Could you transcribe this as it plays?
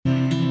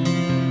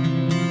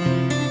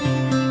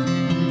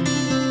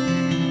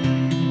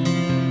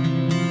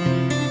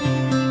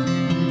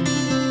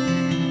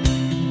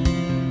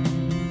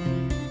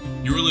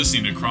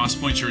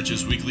Crosspoint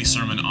Church's weekly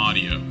sermon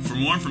audio. For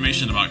more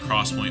information about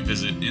Crosspoint,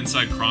 visit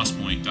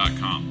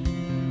insidecrosspoint.com.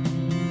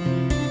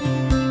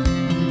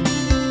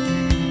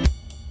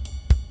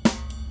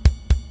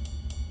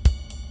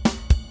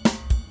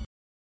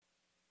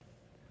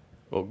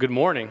 Well, good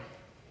morning.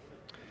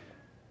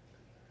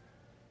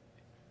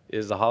 It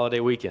is the holiday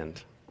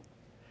weekend,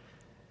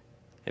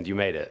 and you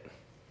made it.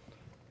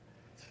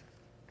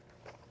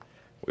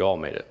 We all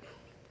made it.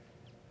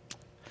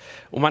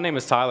 Well, my name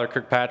is Tyler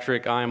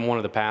Kirkpatrick. I am one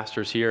of the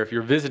pastors here. If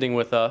you're visiting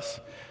with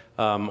us,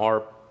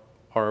 our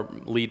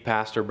lead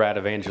pastor, Brad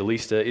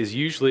Evangelista, is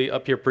usually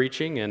up here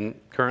preaching, and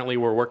currently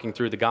we're working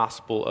through the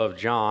Gospel of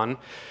John.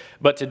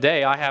 But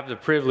today I have the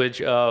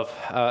privilege of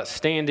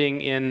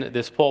standing in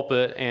this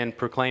pulpit and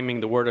proclaiming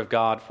the Word of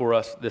God for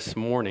us this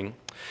morning.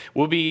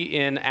 We'll be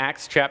in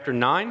Acts chapter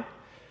 9,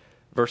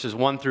 verses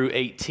 1 through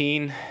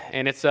 18,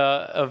 and it's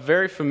a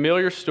very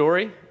familiar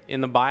story in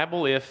the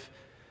Bible if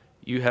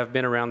you have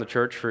been around the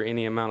church for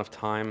any amount of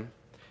time.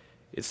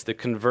 It's the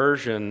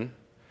conversion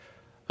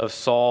of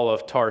Saul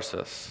of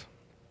Tarsus.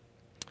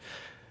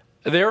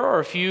 There are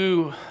a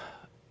few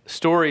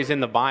stories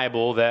in the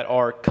Bible that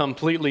are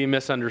completely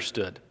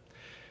misunderstood.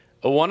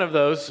 One of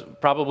those,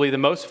 probably the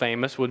most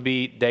famous, would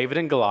be David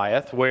and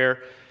Goliath,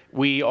 where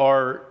we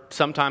are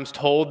sometimes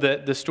told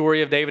that the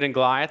story of David and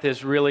Goliath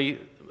is really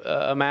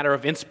a matter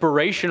of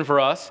inspiration for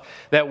us,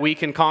 that we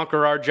can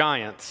conquer our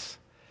giants.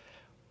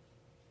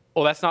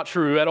 Well, that's not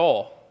true at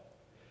all.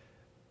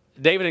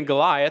 David and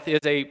Goliath is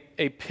a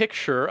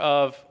picture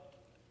of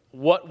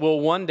what will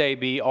one day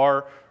be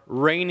our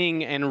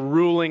reigning and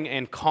ruling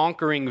and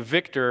conquering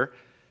victor,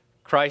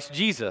 Christ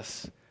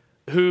Jesus,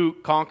 who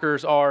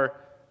conquers our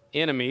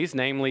enemies,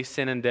 namely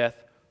sin and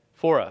death,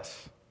 for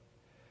us.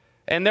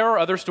 And there are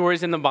other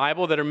stories in the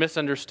Bible that are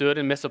misunderstood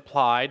and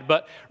misapplied,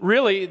 but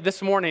really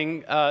this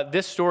morning,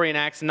 this story in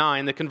Acts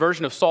 9, the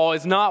conversion of Saul,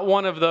 is not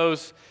one of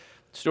those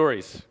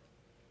stories.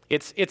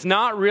 It's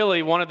not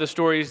really one of the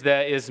stories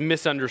that is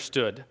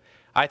misunderstood.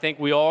 I think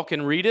we all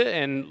can read it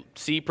and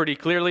see pretty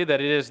clearly that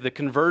it is the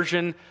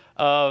conversion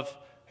of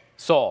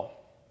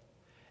Saul.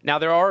 Now,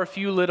 there are a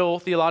few little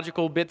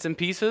theological bits and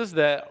pieces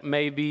that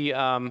may be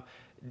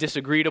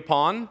disagreed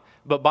upon,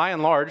 but by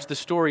and large, the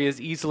story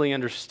is easily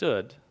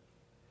understood.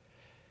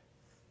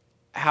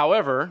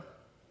 However,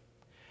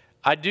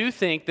 I do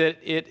think that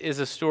it is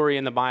a story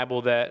in the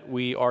Bible that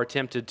we are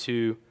tempted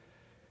to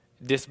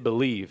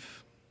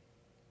disbelieve.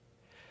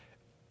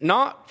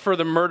 Not for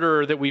the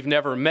murderer that we've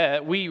never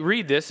met. We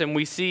read this and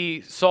we see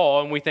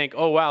Saul and we think,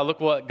 oh wow, look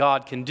what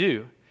God can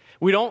do.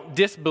 We don't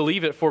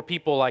disbelieve it for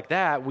people like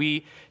that.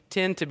 We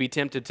tend to be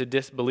tempted to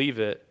disbelieve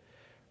it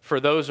for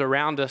those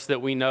around us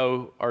that we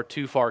know are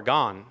too far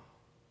gone.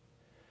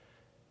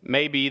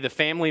 Maybe the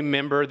family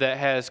member that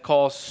has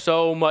caused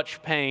so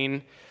much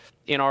pain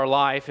in our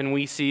life and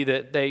we see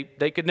that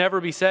they could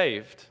never be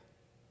saved.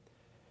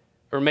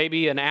 Or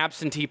maybe an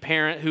absentee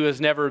parent who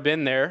has never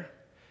been there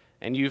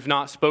and you've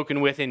not spoken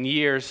with in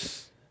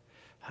years,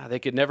 they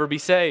could never be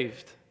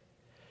saved.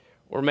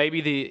 Or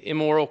maybe the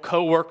immoral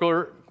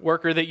coworker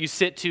that you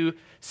sit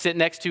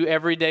next to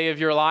every day of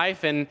your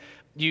life, and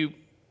you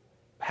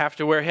have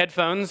to wear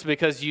headphones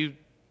because you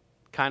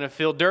kind of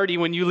feel dirty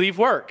when you leave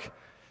work.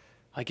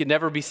 I could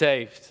never be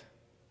saved.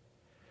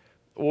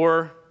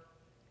 Or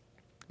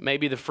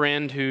maybe the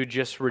friend who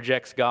just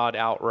rejects God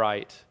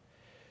outright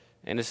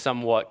and is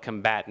somewhat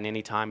combatant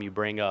anytime you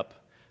bring up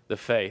the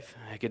faith.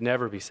 I could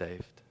never be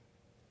saved.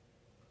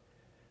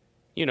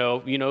 You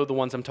know the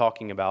ones I'm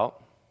talking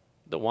about,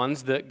 the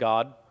ones that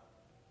God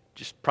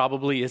just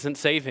probably isn't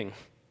saving.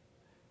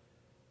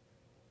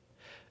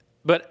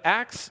 But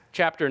Acts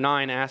chapter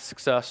 9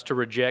 asks us to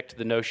reject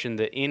the notion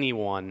that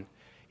anyone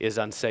is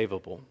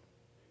unsavable.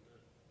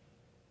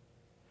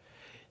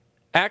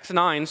 Acts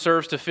 9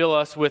 serves to fill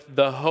us with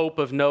the hope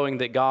of knowing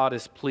that God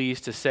is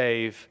pleased to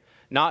save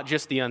not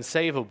just the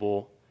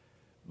unsavable,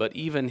 but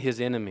even his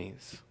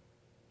enemies.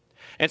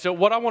 And so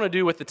what I want to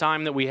do with the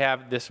time that we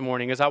have this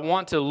morning is I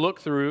want to look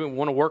through and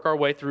want to work our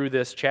way through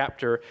this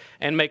chapter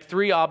and make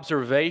 3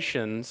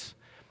 observations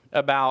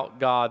about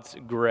God's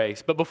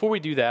grace. But before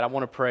we do that, I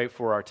want to pray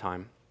for our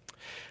time.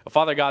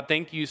 Father God,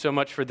 thank you so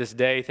much for this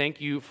day.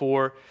 Thank you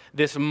for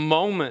this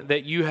moment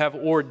that you have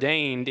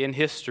ordained in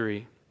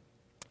history,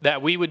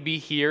 that we would be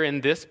here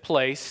in this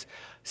place,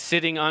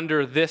 sitting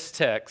under this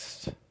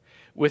text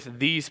with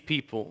these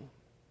people.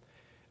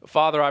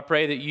 Father, I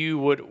pray that you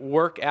would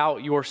work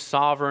out your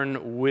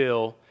sovereign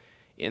will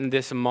in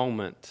this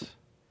moment,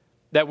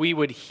 that we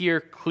would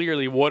hear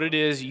clearly what it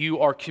is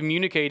you are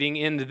communicating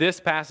in this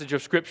passage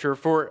of Scripture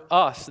for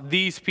us,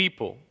 these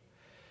people.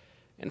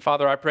 And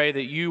Father, I pray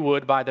that you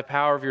would, by the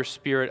power of your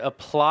Spirit,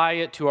 apply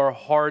it to our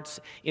hearts,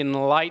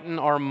 enlighten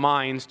our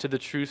minds to the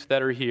truths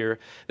that are here,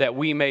 that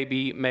we may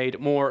be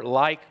made more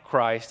like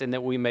Christ and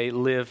that we may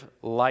live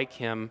like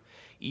him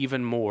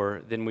even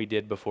more than we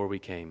did before we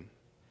came.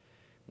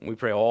 We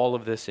pray all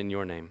of this in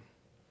your name.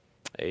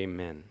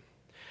 Amen.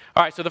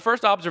 All right, so the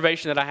first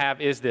observation that I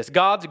have is this: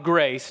 God's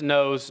grace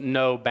knows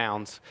no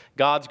bounds.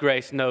 God's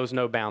grace knows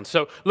no bounds.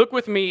 So look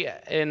with me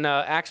in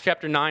Acts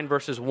chapter 9,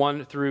 verses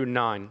 1 through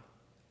 9.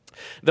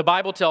 The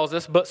Bible tells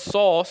us, "But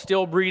Saul,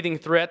 still breathing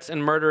threats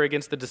and murder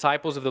against the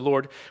disciples of the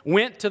Lord,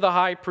 went to the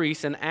high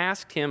priest and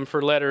asked him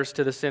for letters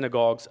to the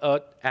synagogues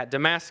at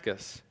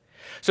Damascus,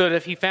 so that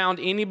if he found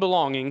any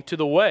belonging to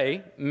the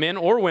way, men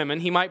or women,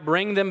 he might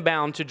bring them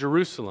bound to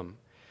Jerusalem.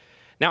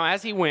 Now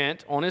as he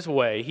went on his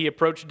way, he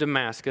approached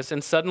Damascus,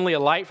 and suddenly a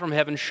light from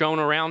heaven shone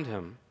around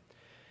him.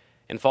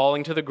 And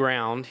falling to the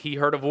ground, he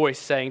heard a voice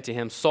saying to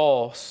him,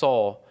 'Saul,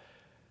 Saul,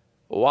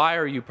 why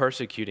are you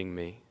persecuting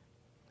me?'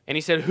 And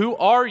he said, 'Who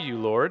are you,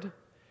 Lord?'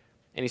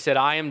 And he said,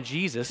 'I am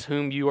Jesus,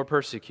 whom you are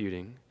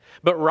persecuting.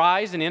 But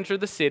rise and enter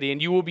the city,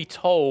 and you will be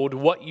told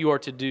what you are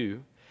to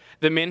do.'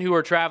 The men who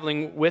were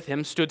traveling with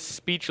him stood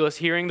speechless,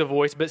 hearing the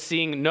voice, but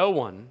seeing no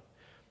one.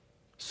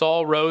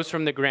 Saul rose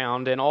from the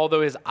ground, and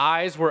although his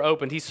eyes were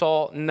opened, he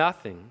saw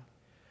nothing.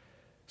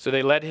 So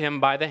they led him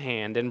by the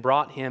hand and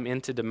brought him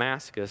into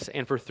Damascus.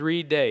 And for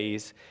 3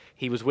 days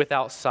he was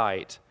without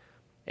sight,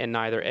 and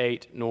neither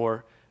ate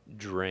nor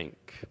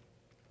drank."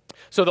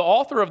 So the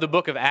author of the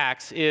book of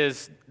Acts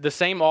is the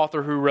same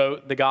author who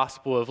wrote the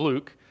Gospel of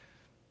Luke,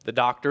 the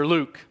Dr.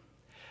 Luke.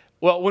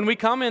 Well, when we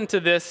come into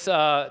this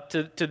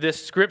to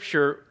this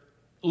scripture,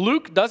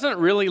 Luke doesn't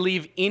really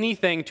leave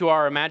anything to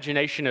our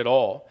imagination at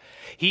all.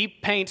 He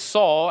paints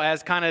Saul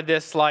as kind of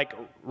this like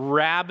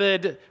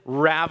rabid,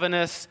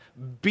 ravenous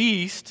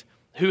beast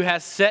who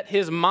has set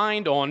his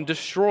mind on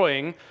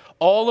destroying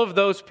all of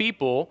those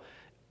people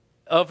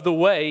of the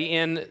way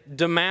in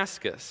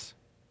Damascus.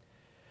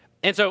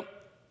 And so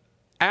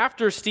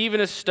after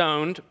Stephen is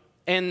stoned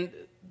and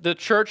the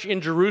church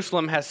in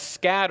Jerusalem has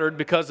scattered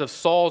because of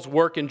Saul's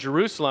work in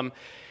Jerusalem,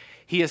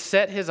 he has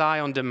set his eye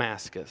on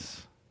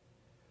Damascus.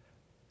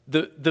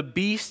 The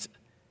beast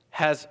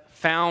has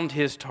found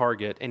his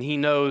target, and he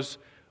knows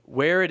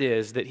where it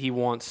is that he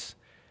wants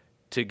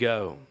to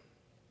go.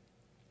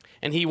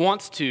 And he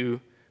wants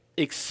to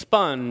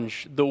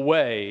expunge the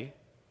way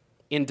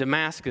in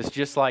Damascus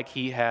just like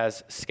he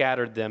has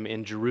scattered them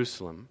in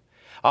Jerusalem.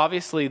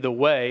 Obviously, the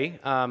way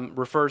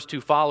refers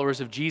to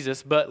followers of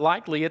Jesus, but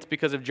likely it's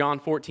because of John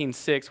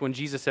 14:6, when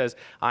Jesus says,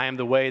 "I am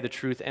the way, the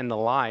truth, and the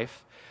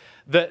life,"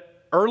 that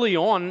early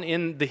on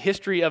in the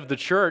history of the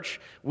church,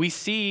 we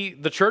see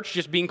the church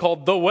just being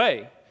called the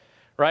way,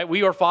 right?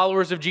 We are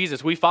followers of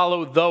Jesus. We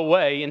follow the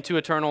way into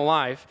eternal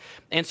life.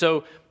 And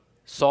so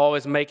Saul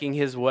is making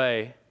his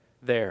way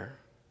there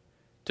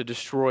to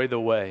destroy the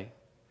way.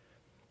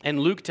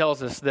 And Luke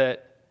tells us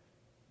that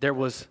there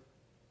was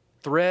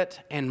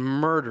threat and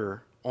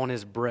murder on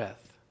his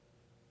breath.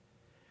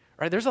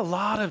 Right? There's a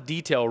lot of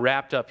detail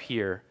wrapped up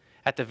here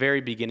at the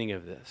very beginning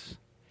of this.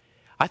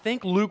 I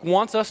think Luke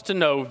wants us to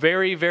know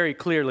very, very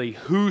clearly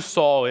who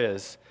Saul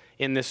is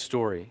in this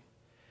story.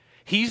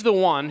 He's the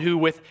one who,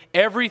 with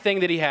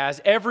everything that he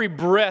has, every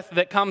breath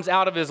that comes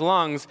out of his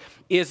lungs,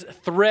 is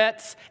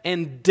threats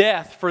and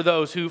death for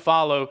those who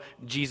follow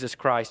Jesus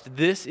Christ.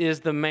 This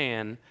is the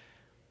man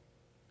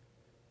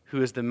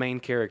who is the main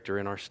character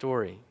in our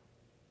story.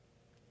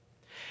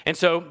 And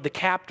so the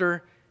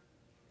captor,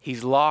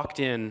 he's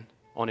locked in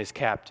on his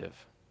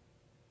captive.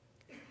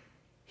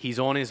 He's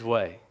on his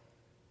way.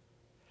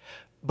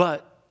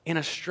 But in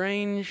a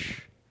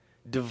strange,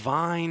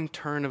 divine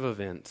turn of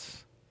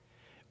events,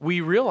 we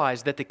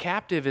realize that the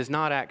captive is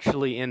not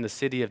actually in the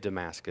city of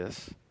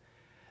Damascus.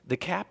 The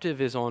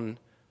captive is on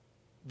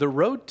the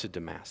road to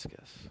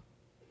Damascus.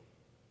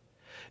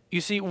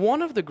 You see,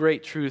 one of the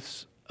great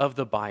truths of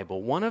the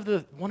Bible, one of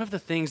the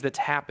things that's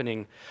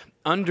happening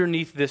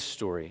underneath this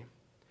story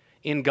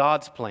in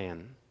God's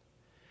plan,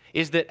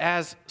 is that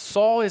as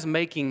Saul is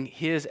making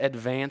his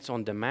advance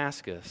on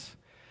Damascus,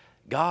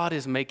 God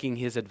is making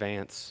his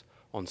advance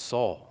on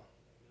Saul.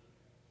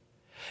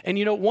 And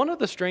one of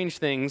the strange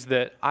things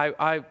that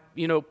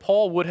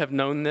Paul would have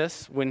known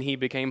this when he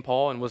became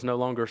Paul and was no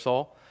longer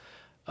Saul.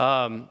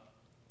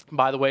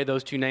 By the way,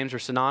 those two names are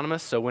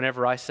synonymous, so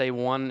whenever I say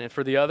one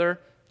for the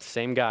other,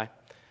 same guy.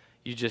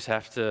 You just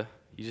have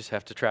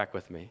to track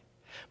with me.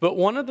 But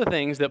one of the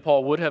things that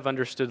Paul would have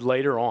understood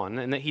later on,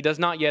 and that he does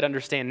not yet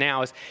understand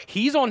now, is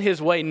he's on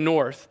his way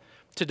north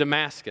to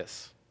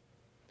Damascus.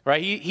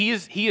 Right? He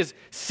is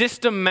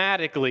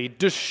systematically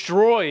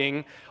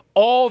destroying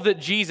all that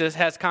Jesus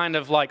has kind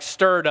of like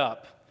stirred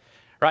up.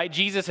 Right?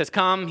 Jesus has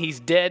come,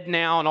 he's dead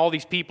now, and all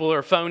these people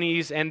are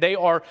phonies, and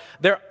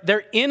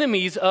they're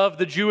enemies of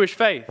the Jewish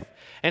faith.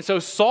 And so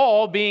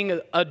Saul, being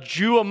a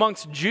Jew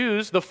amongst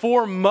Jews, the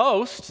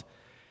foremost,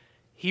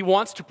 he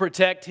wants to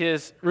protect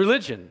his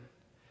religion.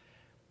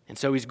 And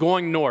so he's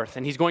going north,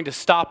 and he's going to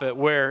stop it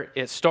where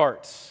it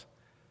starts.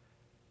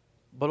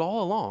 But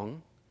all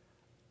along,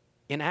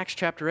 in Acts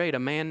chapter 8, a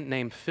man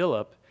named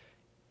Philip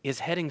is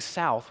heading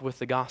south with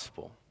the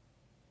gospel.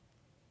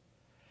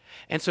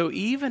 And so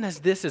even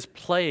as this is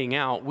playing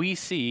out, we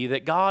see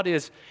that God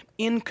is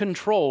in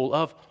control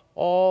of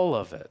all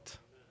of it.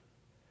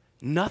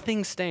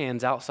 Nothing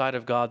stands outside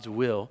of God's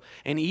will.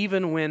 And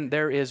even when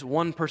there is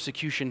one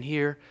persecution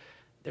here,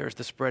 there's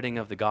the spreading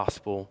of the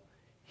gospel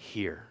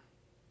here.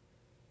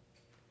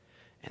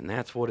 And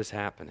that's what is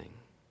happening.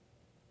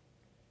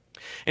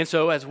 And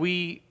so as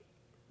we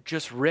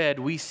just read,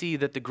 we see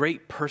that the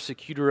great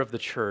persecutor of the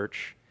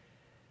church,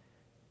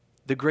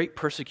 the great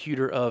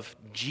persecutor of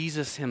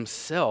Jesus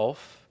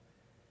himself,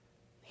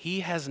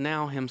 he has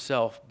now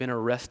himself been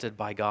arrested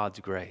by God's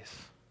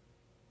grace.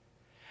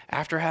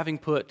 After having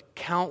put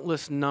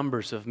countless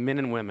numbers of men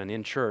and women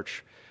in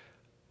church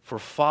for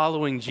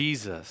following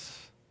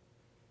Jesus,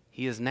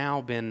 he has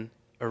now been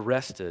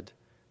arrested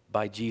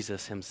by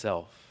Jesus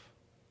himself.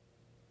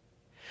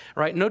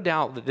 Right? No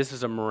doubt that this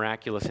is a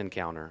miraculous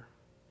encounter.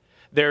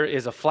 There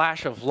is a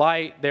flash of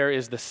light. There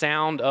is the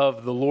sound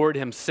of the Lord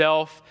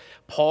himself.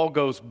 Paul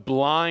goes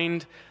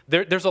blind.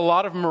 There's a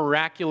lot of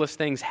miraculous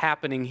things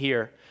happening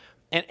here.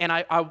 And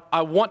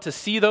I want to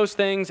see those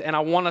things, and I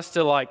want us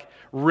to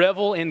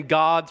revel in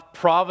God's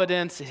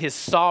providence, his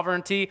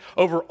sovereignty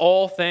over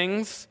all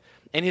things,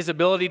 and his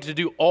ability to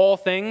do all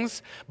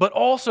things. But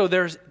also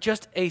there's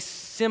just a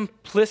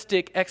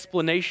simplistic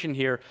explanation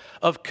here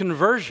of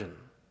conversion.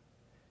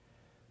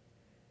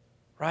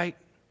 Right?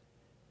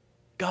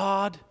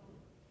 God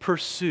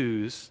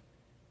pursues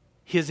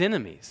his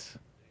enemies.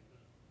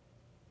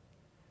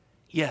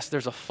 Yes,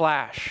 there's a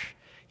flash.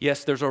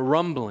 Yes, there's a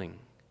rumbling.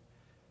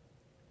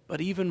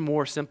 But even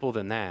more simple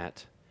than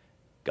that,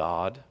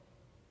 God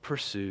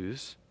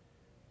pursues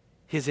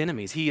his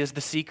enemies. He is the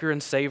seeker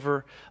and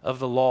saver of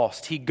the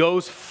lost. He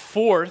goes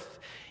forth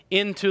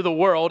into the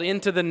world,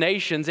 into the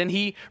nations, and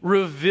he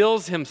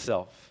reveals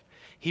himself.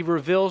 He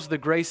reveals the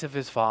grace of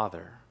his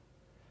Father.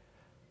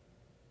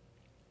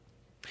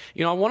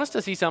 I want us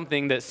to see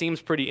something that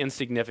seems pretty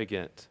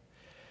insignificant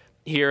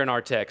here in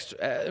our text.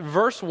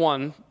 Verse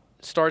 1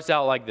 starts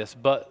out like this,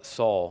 but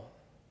Saul.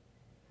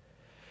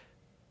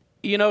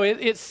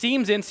 It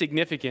seems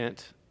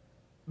insignificant,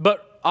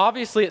 but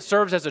obviously it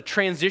serves as a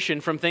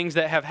transition from things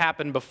that have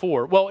happened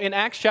before. Well, in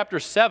Acts chapter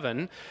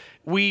 7,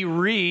 we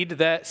read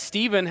that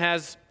Stephen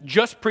has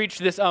just preached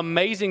this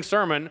amazing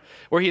sermon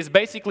where he has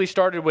basically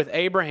started with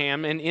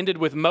Abraham and ended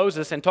with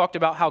Moses and talked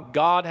about how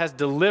God has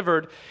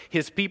delivered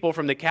his people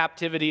from the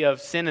captivity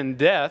of sin and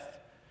death.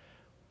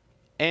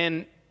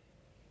 And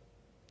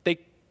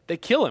they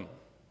kill him.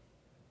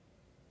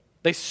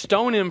 They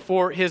stone him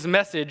for his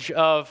message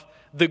of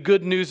the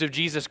good news of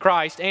Jesus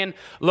Christ. And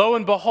lo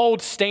and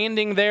behold,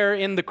 standing there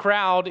in the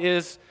crowd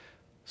is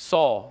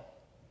Saul.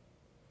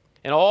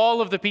 And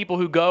all of the people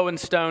who go and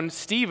stone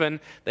Stephen,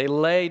 they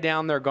lay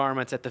down their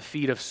garments at the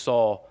feet of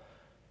Saul.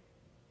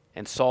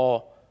 And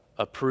Saul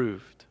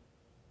approved.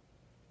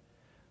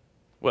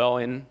 Well,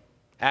 in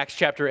Acts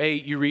chapter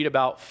 8, you read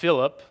about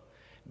Philip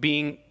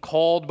being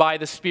called by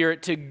the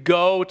Spirit to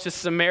go to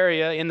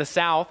Samaria in the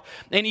south.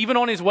 And even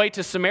on his way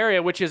to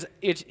Samaria, which is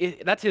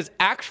that's his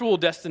actual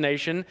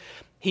destination,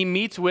 he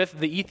meets with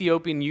the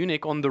Ethiopian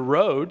eunuch on the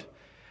road,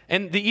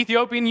 and the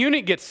Ethiopian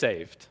eunuch gets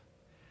saved.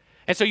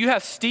 And so you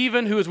have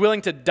Stephen, who is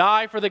willing to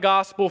die for the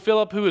gospel,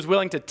 Philip, who is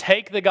willing to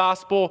take the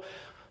gospel,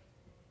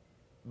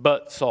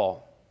 but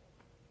Saul.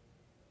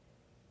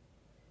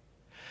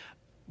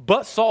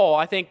 But Saul,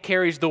 I think,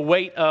 carries the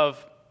weight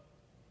of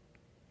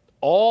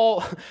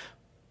all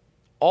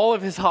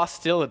of his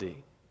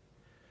hostility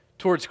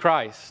towards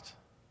Christ.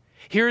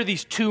 Here are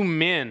these two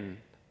men.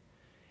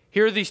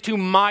 Here are these two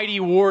mighty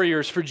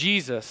warriors for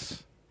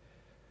Jesus.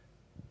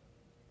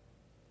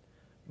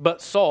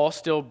 But Saul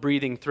still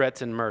breathing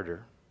threats and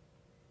murder.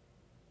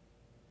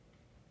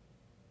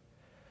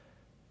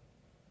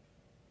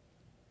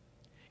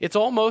 It's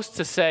almost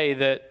to say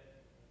that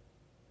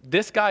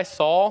this guy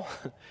Saul,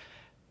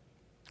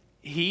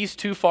 he's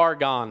too far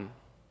gone.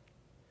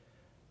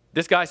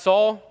 This guy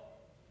Saul,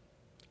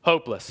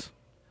 hopeless,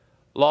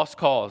 lost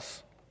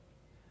cause.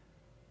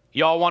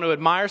 Y'all want to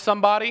admire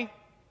somebody?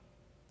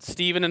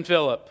 Stephen and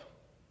Philip.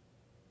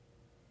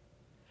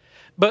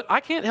 But I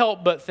can't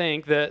help but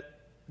think that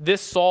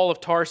this Saul of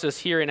Tarsus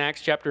here in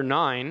Acts chapter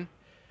 9,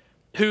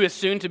 who is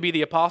soon to be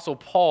the Apostle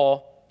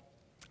Paul,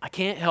 I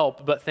can't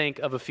help but think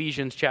of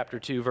Ephesians chapter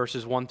 2,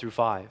 verses 1 through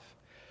 5.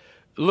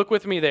 Look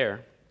with me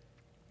there.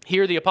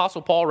 Here the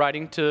Apostle Paul,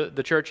 writing to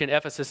the church in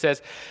Ephesus,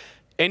 says,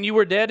 "And you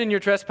were dead in your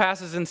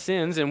trespasses and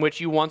sins in which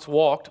you once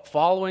walked,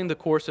 following the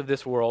course of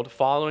this world,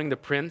 following the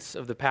prince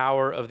of the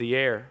power of the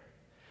air,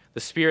 the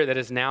spirit that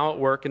is now at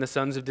work in the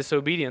sons of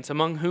disobedience,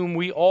 among whom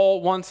we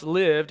all once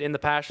lived in the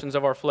passions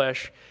of our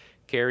flesh,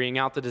 carrying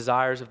out the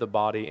desires of the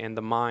body and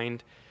the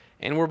mind,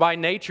 and were by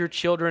nature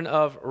children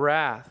of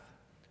wrath,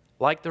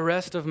 like the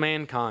rest of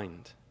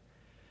mankind.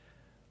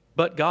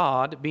 But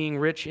God, being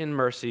rich in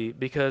mercy,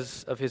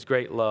 because of his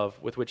great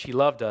love with which he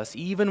loved us,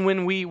 even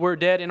when we were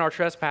dead in our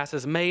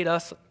trespasses, made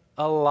us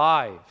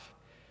alive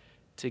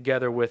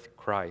together with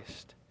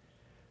Christ.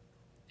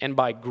 And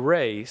by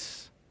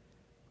grace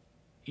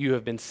you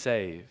have been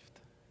saved."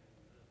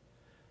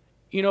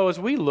 As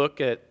we look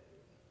at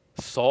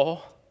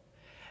Saul,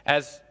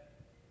 as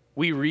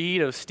we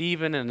read of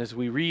Stephen and as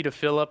we read of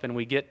Philip and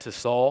we get to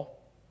Saul,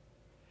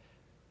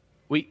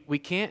 we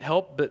can't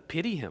help but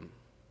pity him.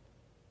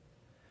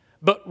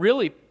 But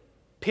really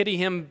pity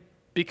him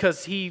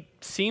because he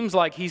seems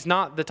like he's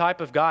not the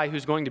type of guy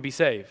who's going to be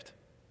saved.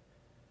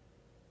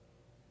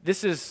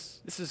 This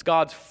is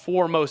God's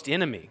foremost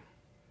enemy.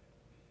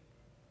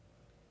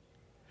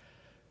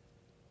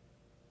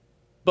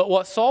 But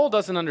what Saul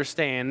doesn't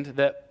understand,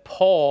 that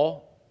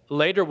Paul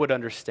later would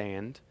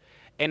understand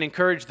and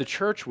encourage the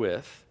church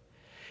with,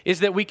 is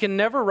that we can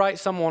never write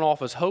someone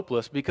off as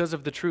hopeless because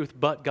of the truth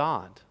but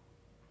God.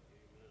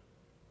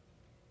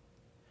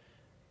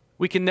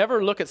 We can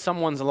never look at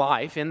someone's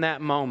life in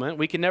that moment.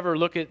 We can never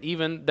look at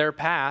even their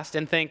past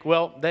and think,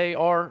 well, they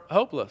are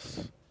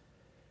hopeless.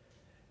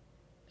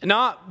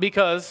 Not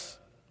because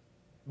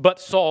but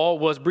Saul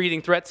was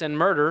breathing threats and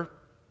murder,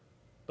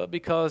 but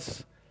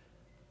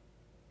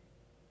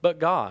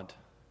God,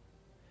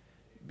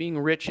 being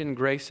rich in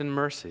grace and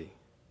mercy.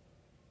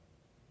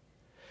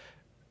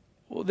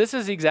 Well, this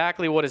is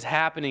exactly what is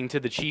happening to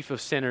the chief of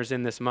sinners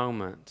in this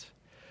moment.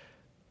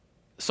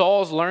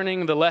 Saul's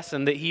learning the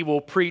lesson that he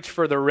will preach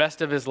for the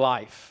rest of his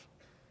life.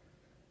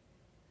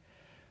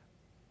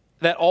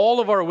 That all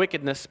of our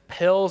wickedness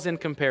pales in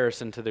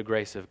comparison to the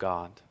grace of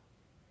God.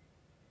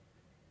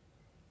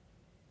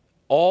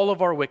 All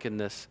of our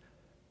wickedness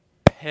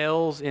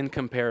pales in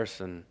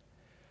comparison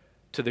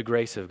to the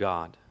grace of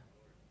God.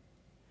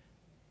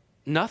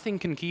 Nothing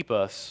can keep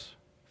us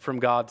from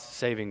God's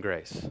saving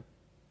grace.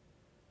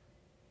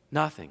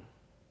 Nothing.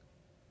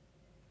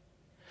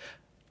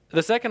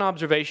 The second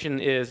observation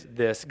is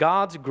this: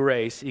 God's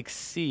grace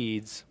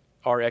exceeds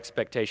our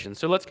expectations.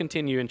 So let's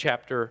continue in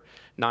chapter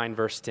 9,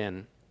 verse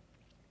 10.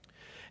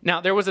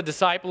 Now there was a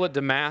disciple at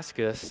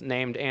Damascus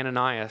named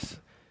Ananias.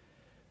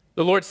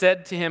 The Lord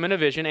said to him in a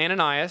vision,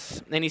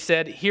 Ananias, and he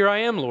said, Here I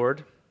am,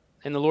 Lord.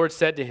 And the Lord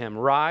said to him,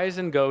 Rise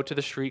and go to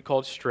the street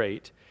called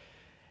Straight,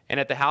 and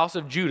at the house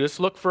of Judas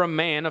look for a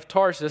man of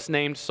Tarsus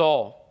named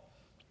Saul.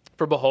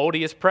 For behold,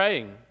 he is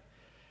praying,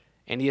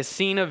 and he has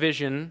seen in a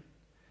vision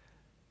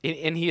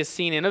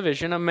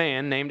a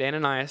man named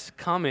Ananias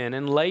come in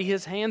and lay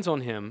his hands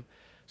on him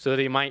so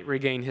that he might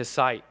regain his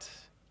sight.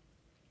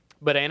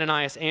 But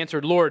Ananias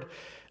answered, Lord,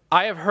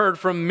 I have heard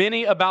from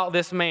many about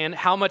this man,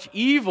 how much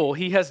evil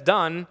he has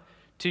done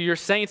to your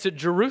saints at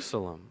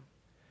Jerusalem.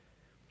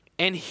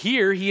 And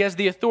here he has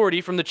the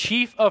authority from the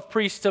chief of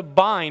priests to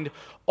bind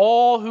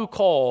all who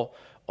call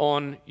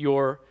on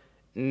your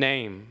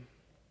name.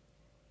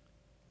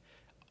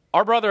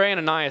 Our brother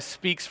Ananias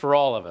speaks for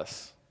all of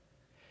us.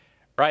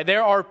 Right?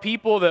 There are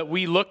people that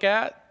we look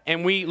at,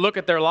 and we look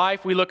at their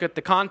life, we look at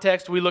the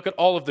context, we look at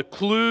all of the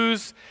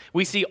clues,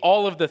 we see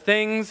all of the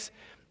things,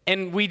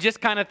 and we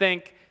just kind of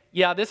think,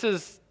 yeah, this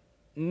is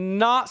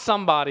not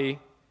somebody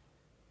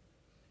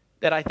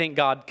that I think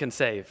God can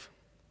save.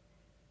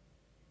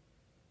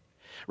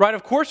 Right?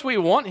 Of course we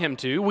want him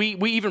to. We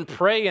even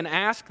pray and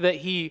ask that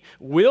he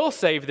will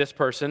save this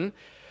person,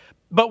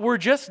 but we're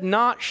just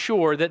not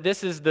sure that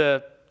this is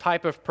the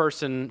type of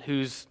person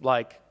who's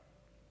like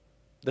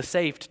the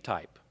saved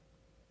type.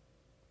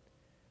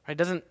 Right?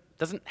 Doesn't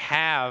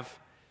have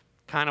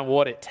kind of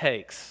what it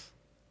takes.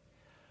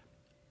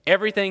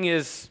 Everything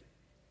is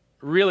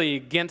really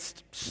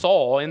against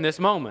Saul in this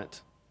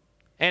moment.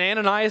 And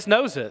Ananias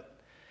knows it.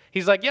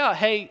 He's like, yeah,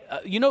 hey,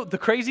 the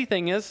crazy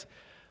thing is,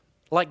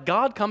 like,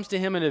 God comes to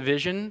him in a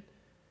vision,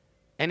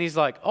 and he's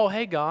like, oh,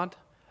 hey, God.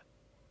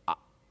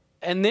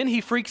 And then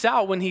he freaks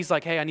out when he's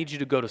like, hey, I need you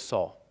to go to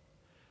Saul.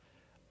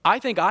 I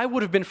think I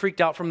would have been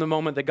freaked out from the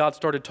moment that God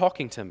started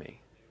talking to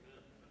me.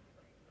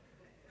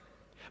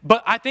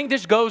 But I think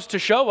this goes to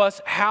show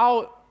us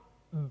how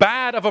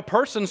bad of a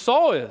person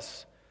Saul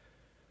is.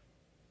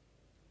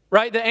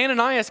 Right? That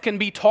Ananias can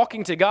be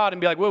talking to God and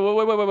be like,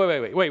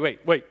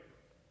 wait.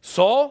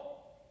 Saul?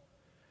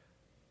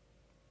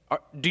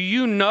 Do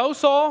you know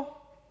Saul?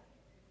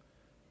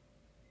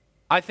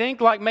 I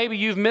think like maybe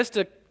you've missed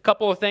a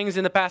couple of things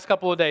in the past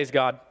couple of days,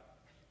 God.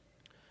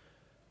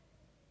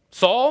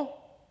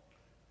 Saul?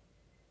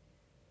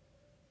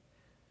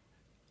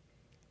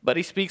 But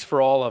he speaks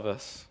for all of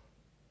us.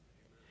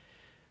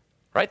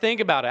 Right?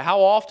 Think about it.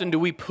 How often do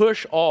we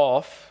push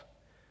off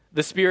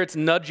the Spirit's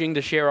nudging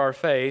to share our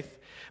faith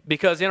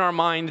because in our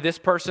mind, this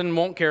person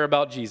won't care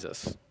about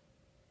Jesus?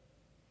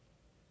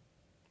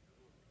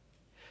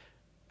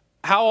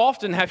 How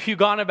often have you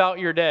gone about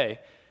your day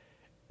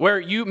where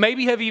you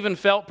maybe have even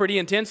felt pretty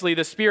intensely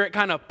the Spirit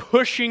kind of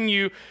pushing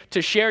you to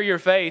share your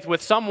faith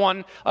with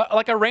someone,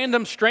 like a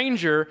random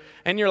stranger,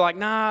 and you're like,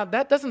 nah,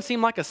 that doesn't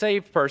seem like a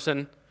saved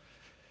person.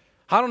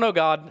 I don't know,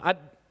 God.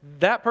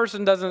 That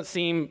person doesn't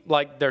seem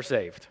like they're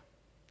saved.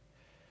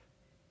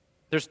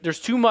 There's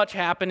too much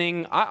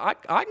happening. I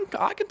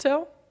can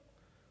tell.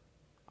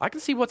 I can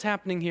see what's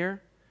happening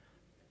here.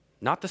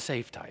 Not the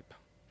saved type.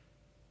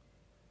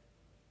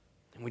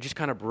 And we just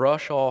kind of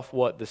brush off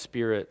what the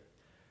Spirit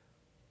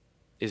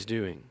is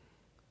doing.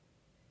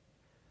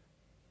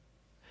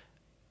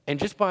 And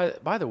just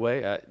by the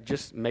way,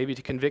 just maybe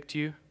to convict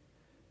you,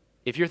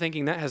 if you're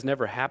thinking that has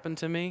never happened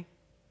to me,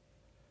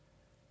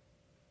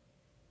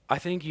 I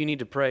think you need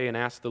to pray and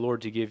ask the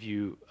Lord to give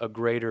you a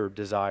greater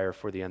desire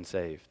for the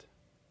unsaved.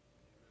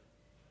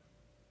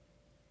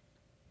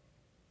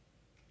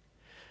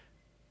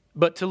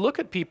 But to look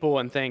at people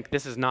and think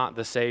this is not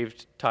the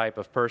saved type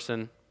of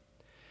person,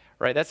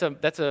 right? That's a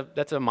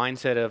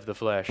mindset of the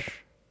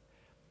flesh.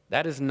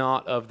 That is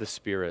not of the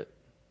Spirit.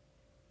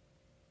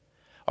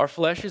 Our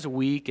flesh is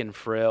weak and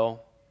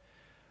frail.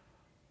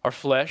 Our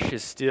flesh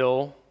is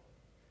still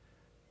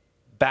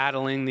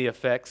battling the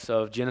effects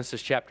of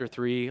Genesis chapter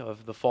 3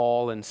 of the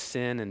fall and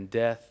sin and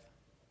death.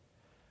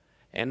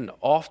 And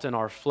often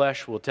our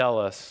flesh will tell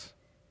us,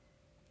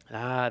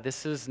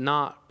 this is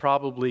not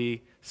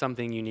probably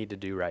something you need to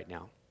do right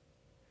now.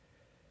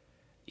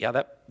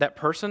 Yeah, that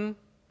person,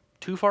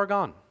 too far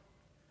gone.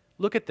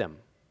 Look at them.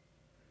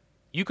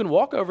 You can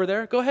walk over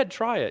there. Go ahead,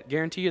 try it.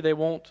 Guarantee you they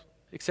won't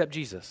accept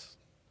Jesus.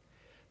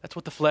 That's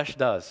what the flesh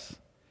does.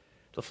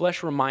 The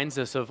flesh reminds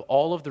us of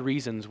all of the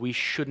reasons we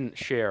shouldn't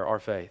share our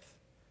faith.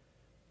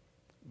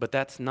 But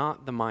that's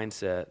not the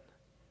mindset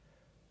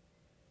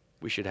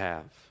we should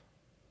have.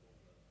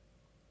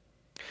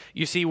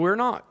 You see, we're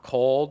not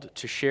called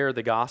to share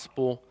the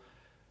gospel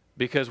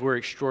because we're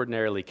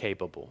extraordinarily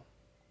capable.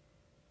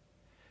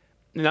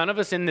 None of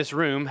us in this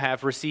room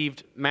have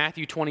received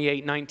Matthew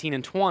 28, 19,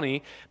 and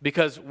 20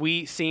 because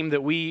we seem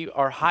that we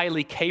are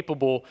highly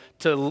capable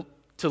to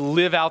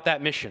live out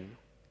that mission.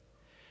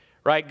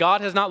 Right? God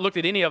has not looked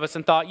at any of us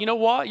and thought, you know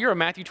what? You're a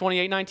Matthew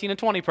 28, 19, and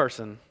 20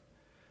 person.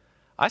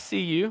 I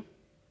see you.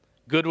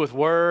 Good with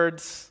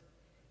words,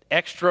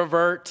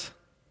 extrovert,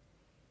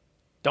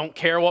 don't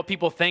care what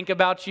people think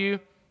about you.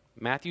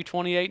 Matthew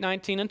 28,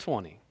 19, and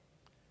 20.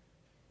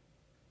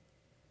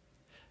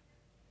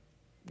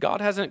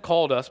 God hasn't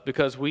called us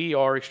because we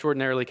are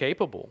extraordinarily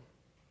capable.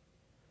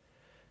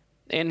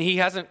 And He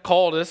hasn't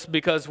called us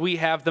because we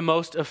have the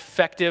most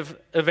effective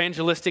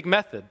evangelistic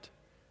method.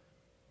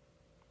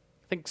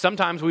 I think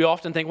sometimes we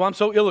often think, well, I'm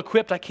so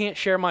ill-equipped, I can't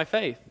share my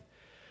faith.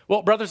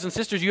 Well, brothers and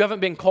sisters, you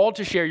haven't been called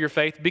to share your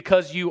faith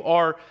because you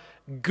are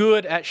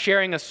good at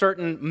sharing a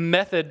certain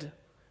method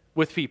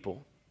with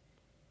people.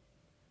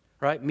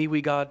 Right? Me,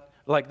 we, God.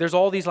 Like, there's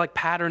all these like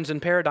patterns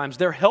and paradigms.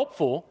 They're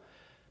helpful,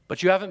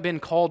 but you haven't been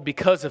called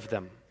because of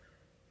them.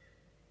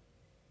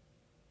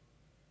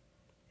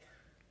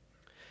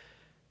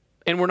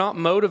 And we're not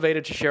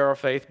motivated to share our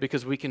faith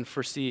because we can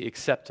foresee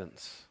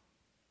acceptance.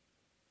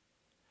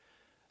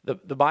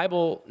 The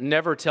Bible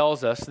never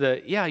tells us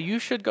that, yeah, you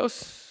should go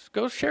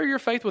share your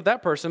faith with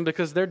that person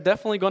because they're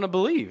definitely going to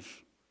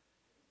believe.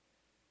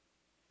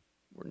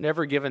 We're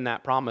never given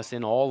that promise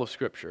in all of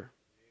Scripture.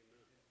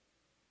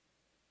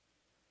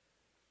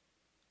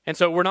 And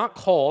so we're not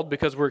called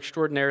because we're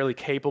extraordinarily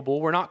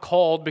capable. We're not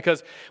called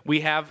because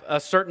we have a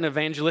certain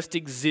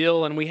evangelistic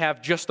zeal and we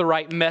have just the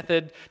right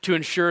method to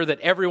ensure that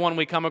everyone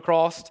we come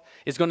across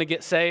is going to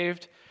get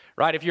saved.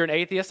 Right? If you're an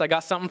atheist, I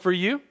got something for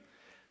you.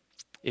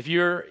 If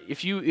you're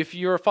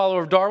a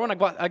follower of Darwin,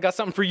 I got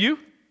something for you.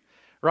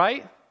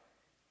 Right?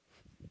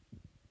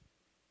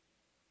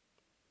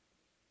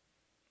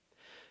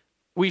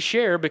 We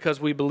share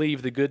because we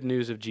believe the good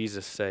news of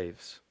Jesus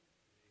saves.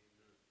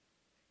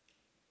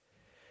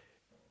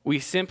 We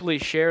simply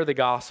share the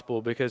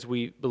gospel because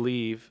we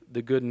believe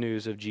the good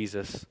news of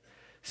Jesus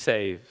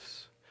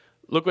saves.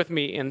 Look with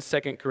me in 2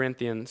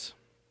 Corinthians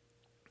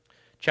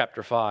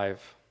chapter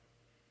 5,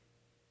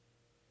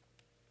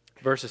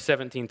 verses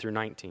 17 through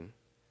 19.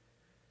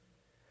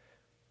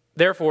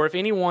 Therefore, if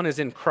anyone is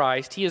in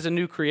Christ, he is a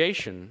new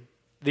creation.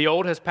 The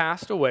old has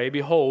passed away.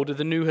 Behold,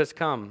 the new has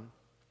come.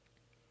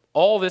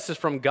 All this is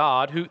from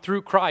God, who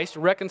through Christ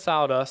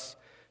reconciled us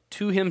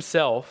to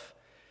himself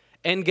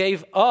and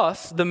gave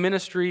us the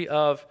ministry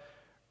of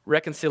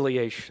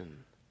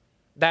reconciliation.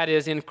 That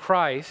is, in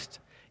Christ,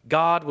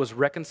 God was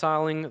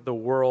reconciling the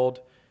world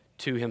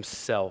to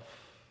himself.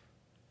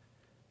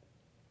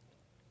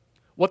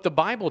 What the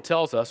Bible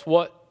tells us,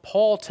 what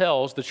Paul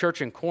tells the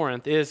church in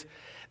Corinth, is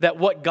that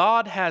what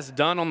God has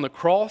done on the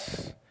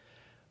cross,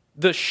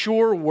 the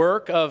sure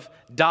work of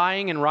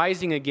dying and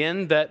rising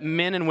again, that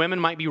men and women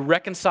might be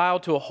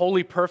reconciled to a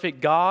holy,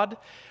 perfect God,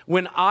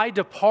 when I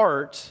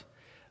depart,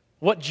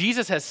 what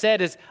Jesus has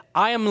said is,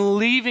 I am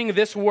leaving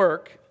this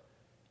work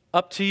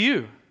up to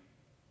you.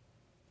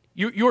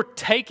 You're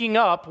taking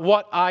up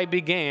what I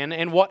began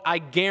and what I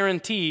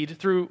guaranteed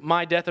through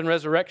my death and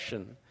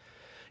resurrection.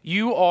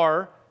 You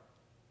are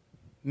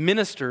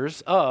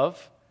ministers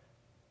of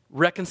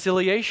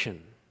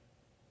reconciliation.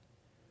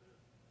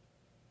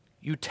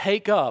 You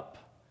take up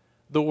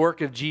the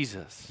work of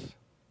Jesus.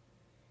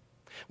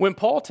 When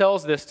Paul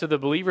tells this to the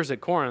believers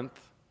at Corinth,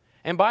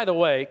 and by the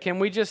way, can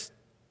we just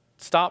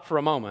stop for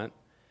a moment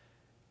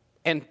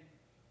and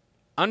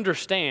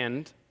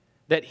understand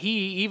that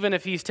even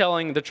if he's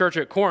telling the church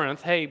at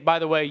Corinth, hey, by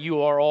the way,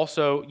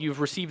 you've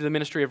received the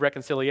ministry of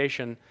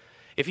reconciliation.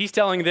 If he's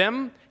telling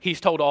them,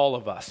 he's told all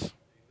of us.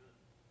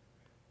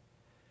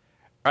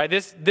 All right,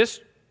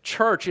 this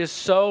church is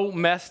so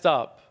messed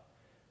up.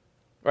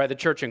 Right, the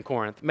church in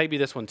Corinth. Maybe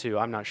this one too,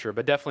 I'm not sure,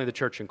 but definitely the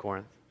church in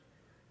Corinth.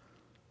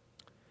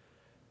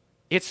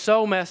 It's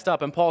so messed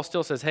up, and Paul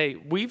still says, hey,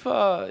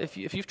 if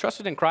you've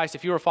trusted in Christ,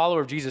 if you're a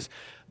follower of Jesus,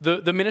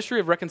 the ministry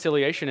of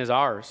reconciliation is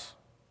ours.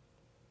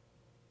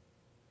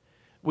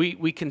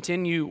 We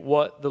continue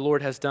what the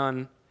Lord has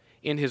done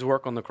in his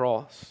work on the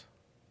cross.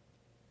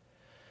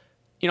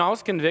 You know, I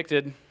was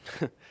convicted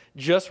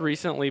just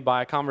recently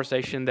by a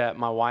conversation that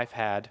my wife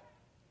had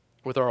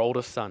with our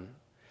oldest son.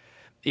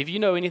 If you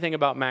know anything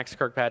about Max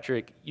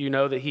Kirkpatrick, you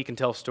know that he can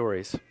tell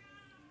stories.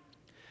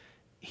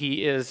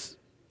 He is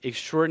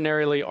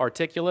extraordinarily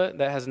articulate.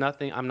 That has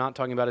nothing, I'm not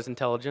talking about his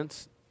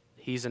intelligence.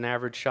 He's an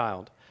average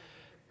child.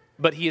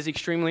 But he is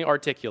extremely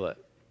articulate.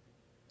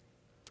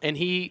 And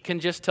he can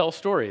just tell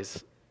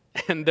stories.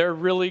 And they're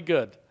really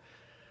good.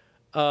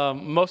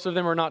 Most of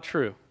them are not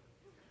true.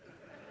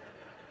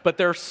 But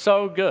they're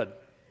so good.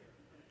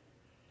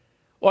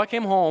 Well, I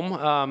came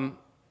home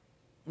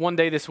one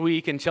day this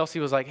week, and Chelsea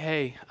was like,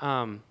 hey,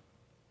 I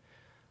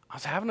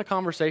was having a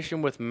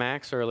conversation with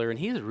Max earlier, and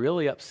he's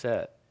really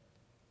upset.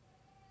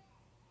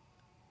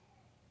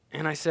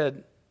 And I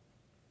said,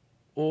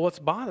 well, what's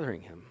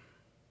bothering him?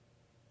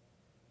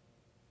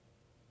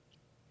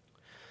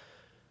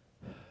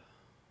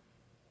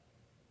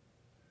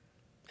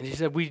 And she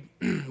said,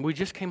 we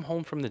just came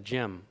home from the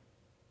gym.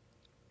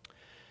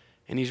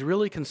 And he's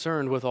really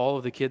concerned with all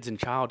of the kids in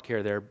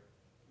childcare there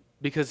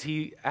because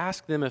he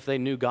asked them if they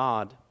knew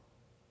God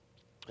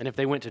and if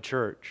they went to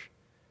church.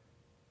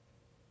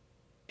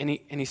 And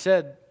he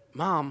said,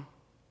 Mom,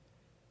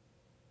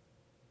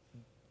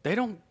 they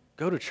don't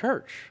go to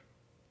church.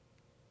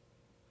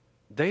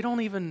 They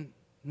don't even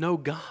know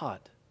God.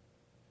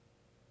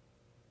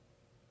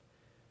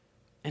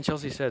 And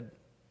Chelsea said,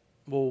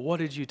 well, what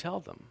did you tell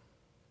them?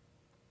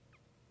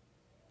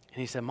 And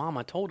he said, Mom,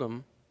 I told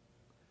them,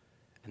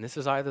 and this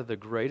is either the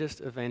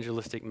greatest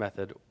evangelistic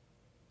method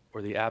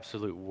or the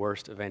absolute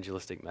worst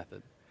evangelistic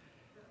method.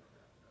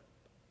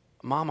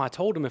 Mom, I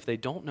told them if they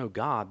don't know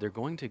God, they're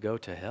going to go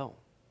to hell.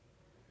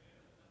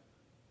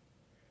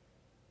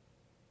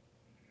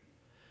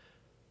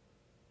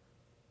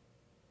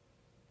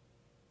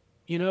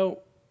 You know,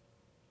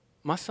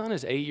 my son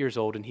is 8 years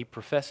old and he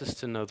professes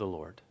to know the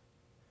Lord.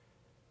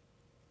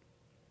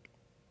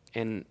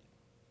 And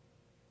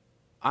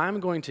I'm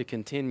going to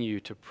continue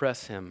to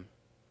press him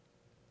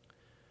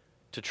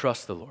to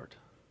trust the Lord.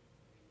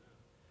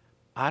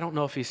 I don't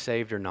know if he's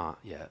saved or not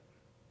yet.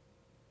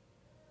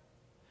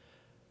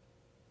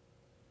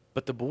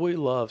 But the boy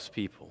loves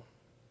people.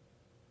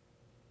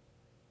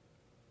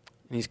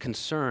 And he's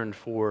concerned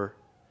for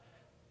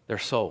their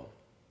soul.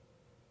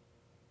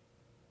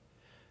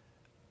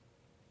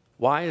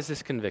 Why is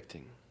this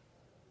convicting?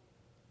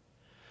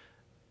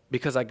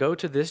 Because I go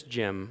to this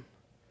gym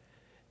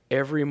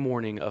every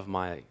morning of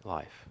my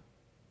life.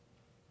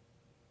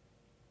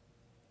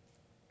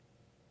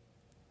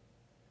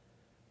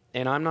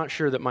 And I'm not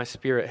sure that my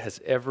spirit has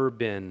ever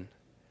been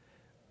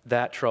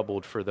that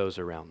troubled for those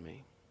around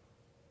me.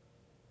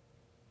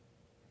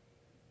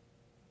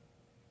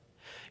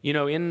 You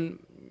know, in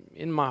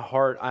my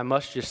heart, I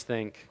must just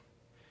think,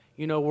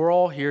 you know, we're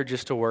all here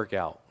just to work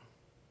out.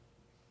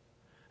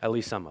 At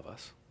least some of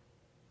us.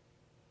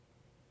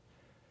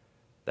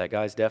 That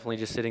guy's definitely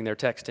just sitting there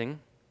texting,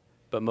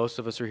 but most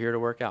of us are here to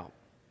work out.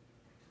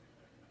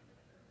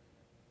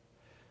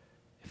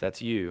 If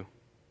that's you,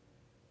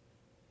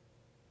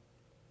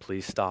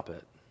 please stop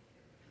it.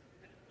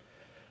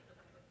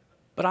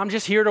 But I'm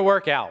just here to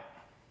work out.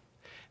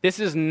 This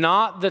is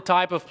not the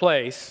type of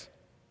place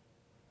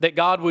that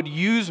God would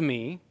use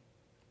me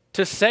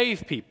to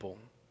save people.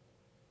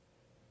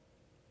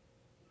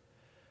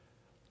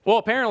 Well,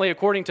 apparently,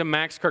 according to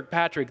Max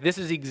Kirkpatrick, this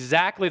is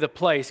exactly the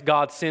place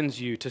God sends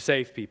you to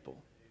save people.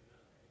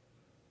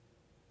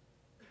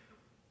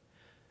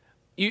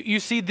 You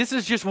see, this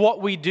is just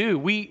what we do.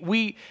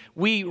 We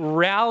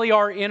rally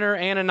our inner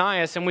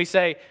Ananias and we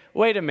say,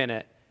 wait a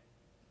minute,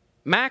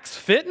 Max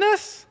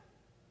Fitness?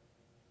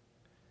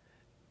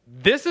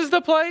 This is the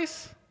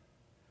place?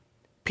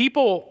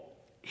 People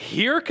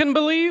here can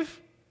believe?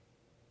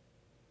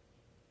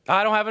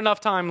 I don't have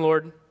enough time,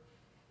 Lord.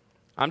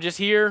 I'm just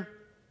here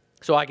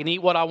so I can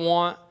eat what I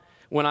want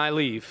when I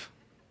leave.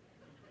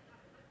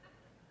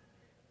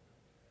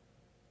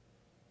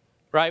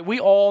 Right? We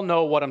all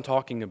know what I'm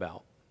talking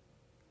about.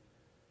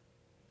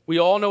 We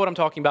all know what I'm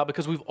talking about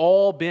because we've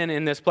all been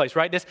in this place,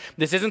 right?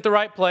 This isn't the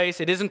right place.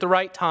 It isn't the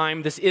right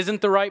time. This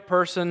isn't the right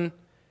person.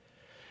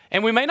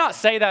 And we may not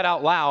say that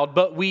out loud,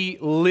 but we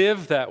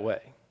live that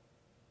way.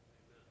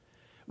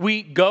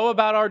 We go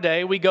about our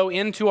day. We go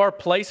into our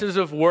places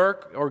of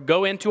work or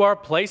go into our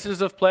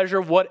places of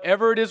pleasure,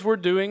 whatever it is we're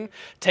doing,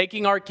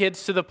 taking our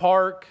kids to the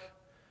park,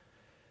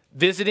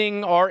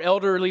 visiting our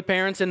elderly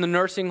parents in the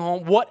nursing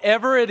home,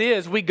 whatever it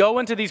is, we go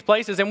into these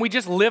places and we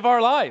just live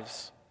our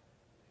lives.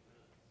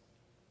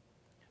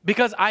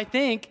 Because I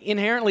think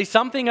inherently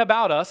something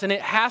about us, and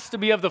it has to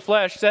be of the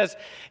flesh, says,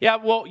 yeah,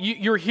 well,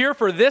 you're here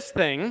for this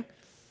thing,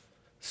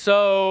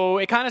 so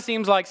it kind of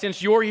seems like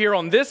since you're here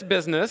on this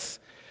business,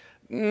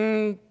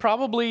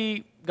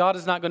 probably God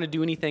is not going to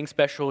do anything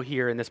special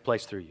here in this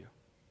place through you.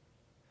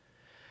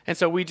 And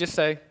so we just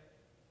say,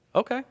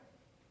 okay, I'm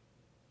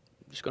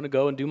just going to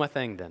go and do my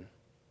thing then.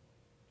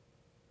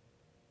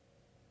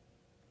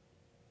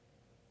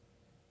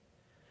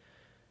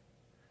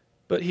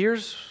 But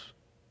here's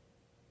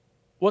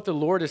what the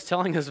Lord is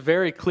telling us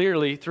very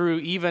clearly through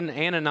even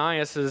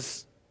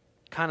Ananias's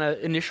kind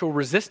of initial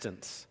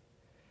resistance.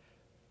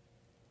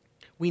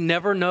 We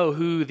never know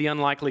who the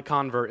unlikely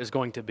convert is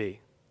going to be.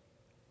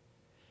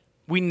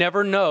 We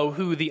never know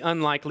who the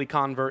unlikely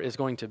convert is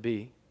going to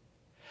be.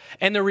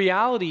 And the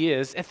reality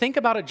is, and think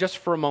about it just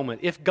for a moment,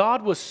 if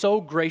God was so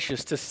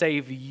gracious to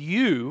save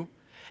you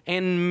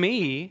and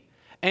me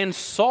and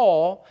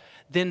Saul,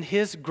 then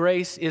his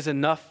grace is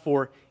enough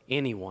for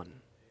anyone.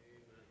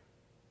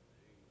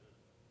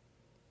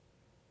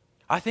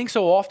 I think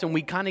so often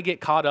we kind of get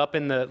caught up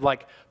in the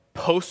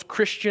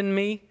post-Christian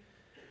me,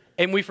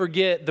 and we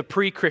forget the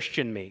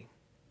pre-Christian me.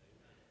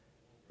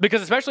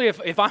 Because especially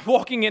if I'm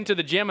walking into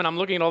the gym and I'm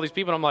looking at all these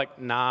people and I'm like,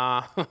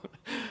 nah,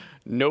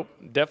 nope,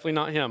 definitely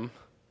not him,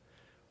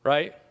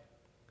 right?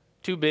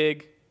 Too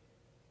big,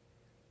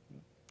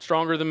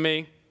 stronger than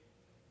me,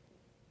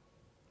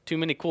 too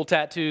many cool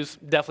tattoos,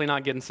 definitely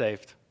not getting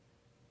saved.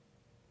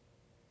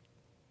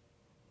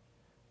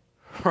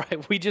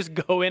 Right? We just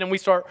go in and we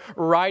start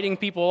writing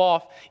people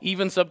off,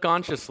 even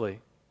subconsciously.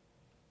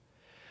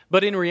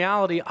 But in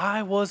reality,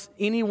 I was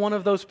any one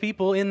of those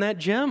people in that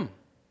gym.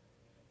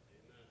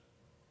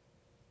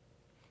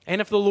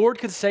 And if the Lord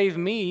could save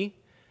me,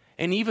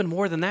 and even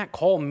more than that,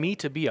 call me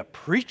to be a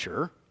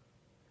preacher,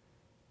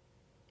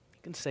 He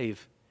can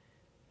save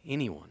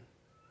anyone.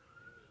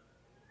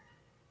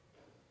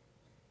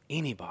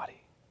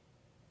 Anybody.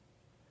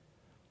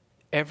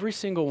 Every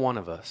single one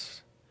of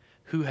us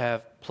who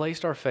have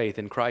placed our faith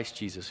in Christ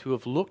Jesus, who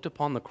have looked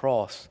upon the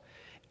cross,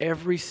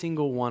 every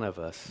single one of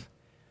us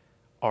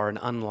are an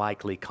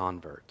unlikely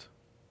convert.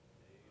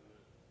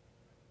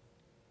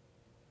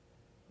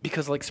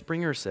 Because like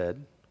Springer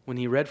said when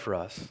he read for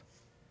us,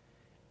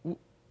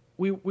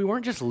 we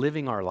weren't just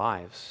living our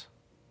lives.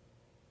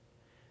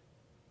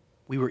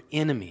 We were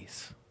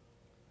enemies.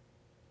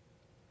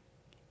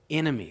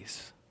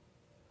 Enemies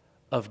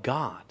of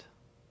God.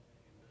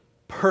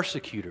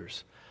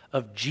 Persecutors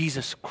of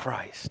Jesus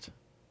Christ.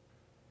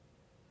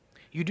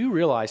 You do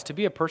realize to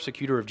be a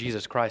persecutor of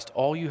Jesus Christ,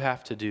 all you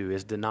have to do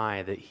is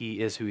deny that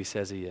He is who He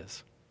says He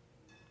is.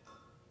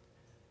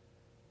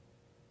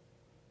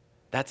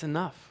 That's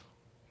enough.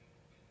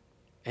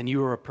 And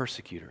you are a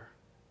persecutor.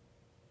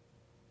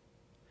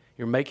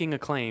 You're making a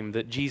claim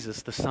that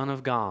Jesus, the Son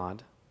of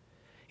God,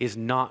 is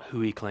not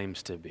who He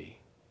claims to be.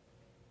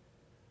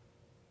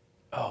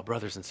 Oh,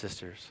 brothers and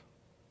sisters,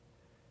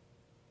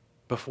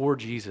 before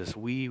Jesus,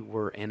 we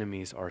were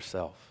enemies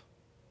ourselves.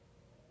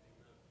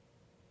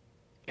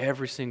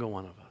 Every single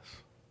one of us.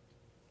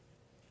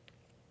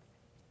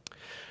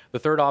 The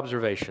third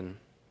observation,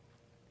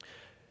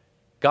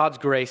 God's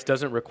grace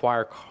doesn't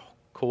require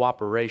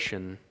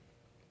cooperation,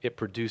 it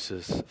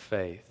produces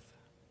faith.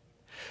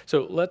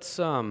 So let's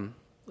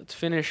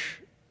finish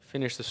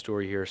the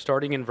story here,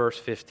 starting in verse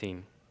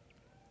 15.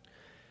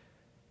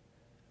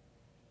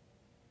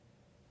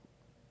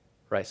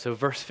 Right, so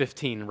verse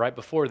 15, right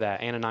before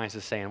that, Ananias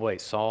is saying,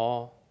 wait,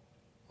 Saul?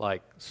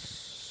 Like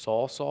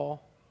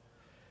Saul?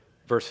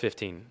 Verse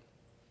 15.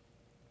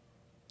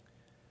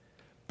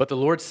 But the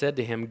Lord said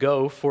to him,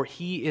 go, for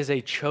he is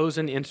a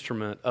chosen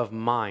instrument of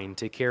mine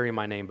to carry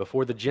my name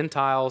before the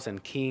Gentiles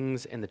and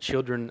kings and the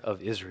children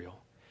of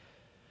Israel.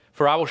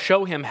 For I will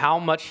show him how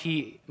much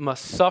he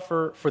must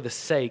suffer for the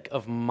sake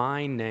of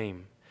my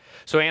name.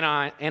 So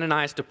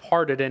Ananias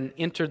departed and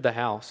entered the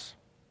house.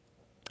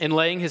 And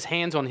laying his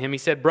hands on him, he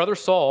said, Brother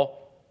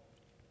Saul,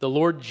 the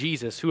Lord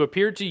Jesus, who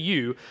appeared to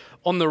you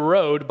on the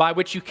road by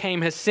which you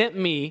came, has sent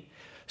me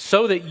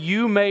so that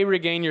you may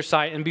regain your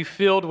sight and be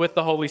filled with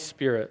the Holy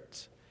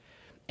Spirit.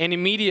 And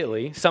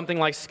immediately something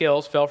like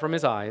scales fell from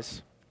his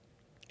eyes,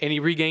 and he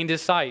regained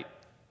his sight.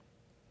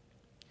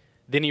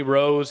 Then he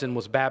rose and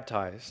was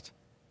baptized.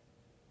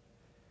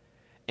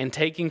 And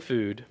taking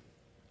food,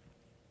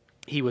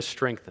 he was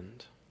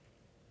strengthened.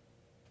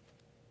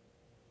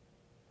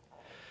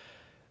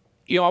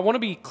 You know, I want to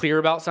be clear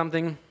about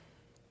something.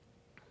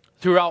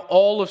 Throughout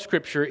all of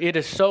Scripture, it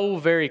is so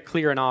very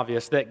clear and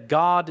obvious that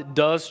God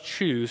does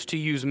choose to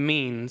use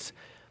means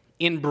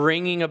in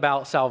bringing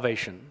about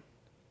salvation.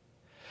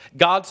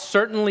 God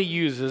certainly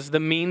uses the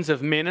means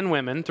of men and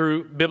women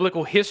through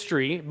biblical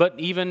history, but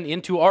even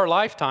into our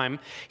lifetime,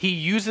 He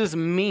uses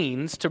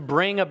means to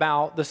bring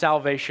about the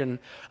salvation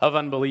of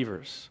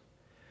unbelievers.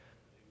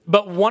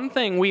 But one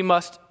thing we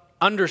must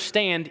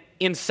understand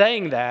in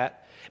saying that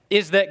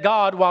is that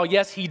God, while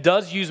yes, He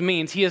does use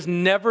means, He is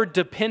never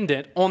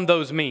dependent on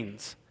those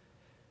means.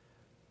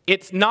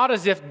 It's not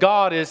as if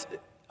God is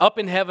up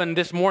in heaven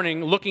this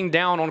morning looking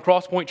down on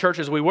Crosspoint Church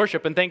as we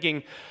worship and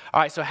thinking, all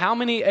right, so how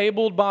many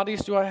able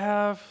bodies do I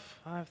have?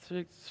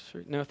 3,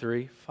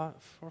 4,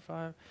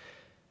 5.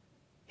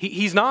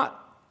 He's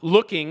not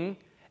looking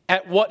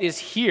at what is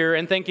here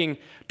and thinking,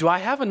 do I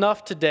have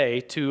enough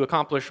today to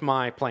accomplish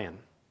my plan?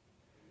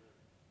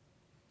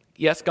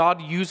 Yes,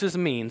 God uses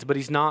means, but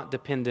He's not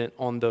dependent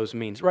on those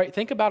means. Right?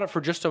 Think about it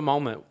for just a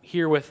moment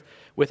here with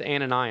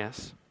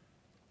Ananias.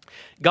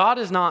 God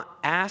is not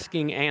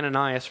asking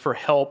Ananias for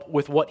help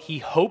with what he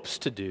hopes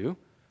to do.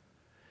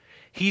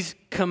 He's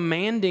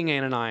commanding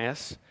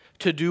Ananias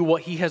to do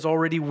what he has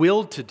already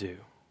willed to do.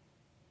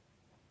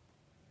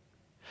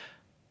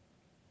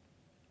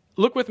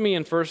 Look with me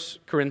in 1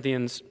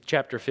 Corinthians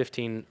chapter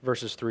 15,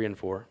 verses 3 and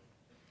 4.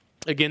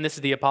 Again, this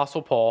is the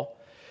Apostle Paul.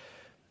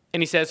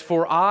 And he says,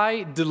 "For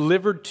I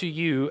delivered to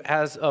you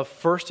as of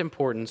first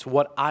importance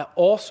what I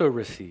also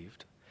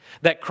received,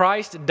 that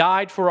Christ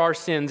died for our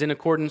sins in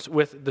accordance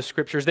with the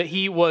Scriptures, that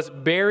he was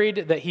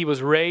buried, that he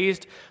was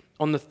raised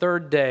on the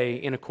third day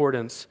in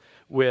accordance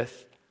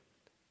with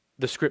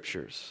the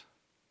Scriptures."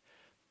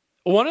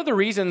 One of the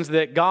reasons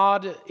that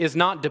God is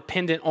not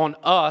dependent on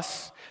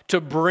us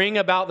to bring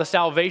about the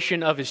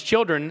salvation of his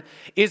children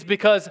is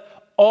because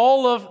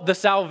all of the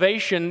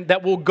salvation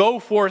that will go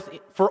forth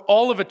for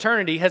all of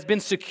eternity has been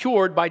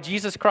secured by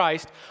Jesus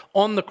Christ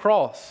on the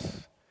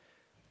cross.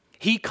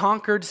 He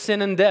conquered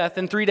sin and death,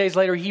 and 3 days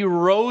later he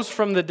rose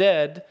from the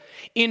dead,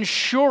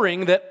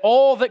 ensuring that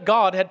all that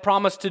God had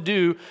promised to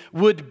do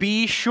would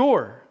be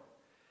sure.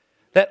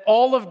 That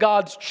all of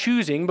God's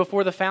choosing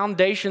before the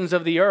foundations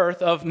of the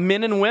earth of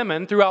men and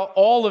women throughout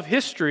all of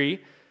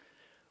history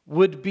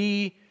would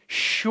be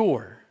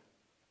sure.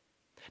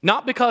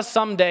 Not because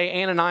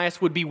someday Ananias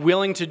would be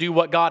willing to do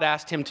what God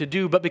asked him to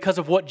do, but because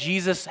of what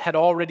Jesus had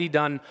already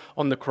done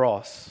on the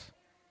cross.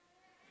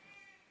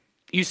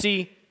 You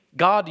see,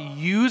 God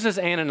uses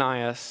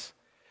Ananias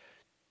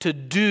to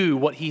do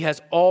what he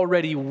has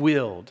already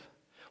willed,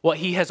 what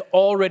he has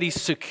already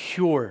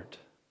secured.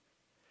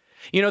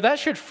 You know, that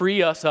should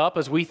free us up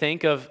as we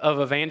think of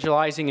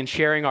evangelizing and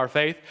sharing our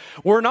faith.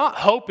 We're not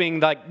hoping,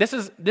 like, this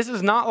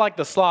is not like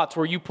the slots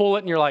where you pull it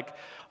and you're like,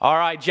 all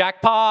right,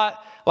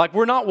 jackpot. Like,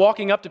 we're not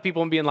walking up to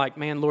people and being like,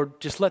 man, Lord,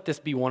 just let this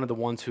be one of the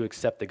ones who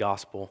accept the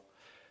gospel.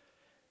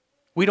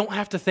 We don't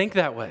have to think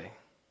that way.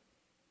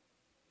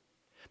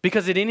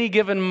 Because at any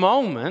given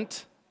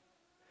moment,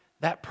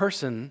 that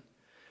person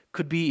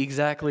could be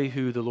exactly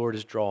who the Lord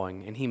is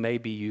drawing, and he may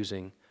be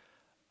using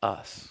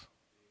us.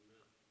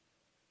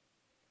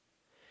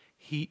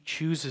 He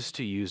chooses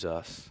to use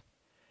us,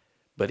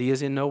 but he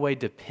is in no way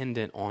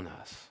dependent on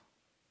us.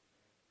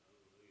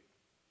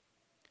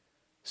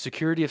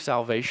 Security of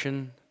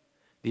salvation,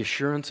 the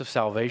assurance of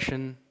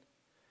salvation,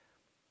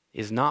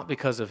 is not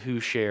because of who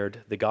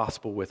shared the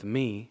gospel with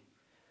me.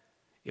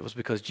 It was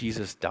because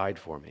Jesus died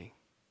for me.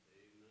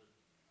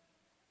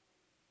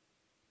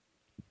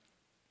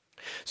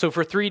 So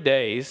for 3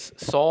 days,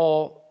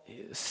 Saul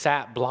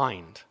sat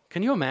blind.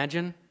 Can you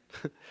imagine?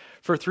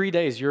 For 3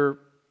 days, you're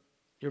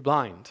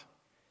blind.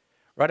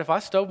 Right? If I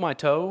stub my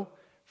toe,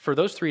 for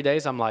those 3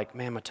 days, I'm like,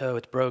 man, my toe,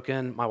 it's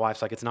broken. My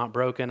wife's like, it's not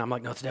broken. I'm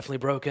like, no, it's definitely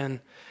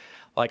broken.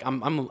 Like,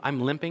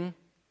 I'm limping.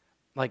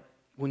 Like,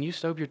 when you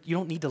stub you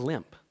don't need to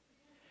limp.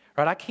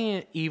 Right? I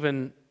can't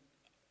even,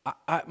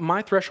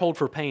 my threshold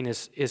for pain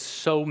is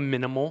so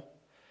minimal.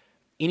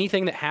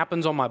 Anything that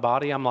happens on my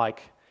body, I'm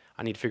like,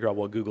 I need to figure out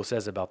what Google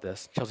says about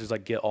this. Chelsea's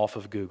like, get off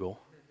of Google.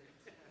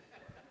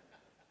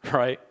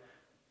 Right?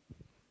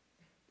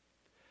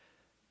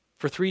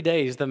 For 3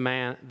 days, the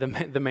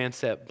man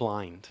sat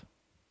blind,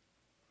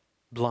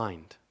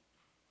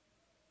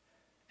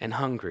 and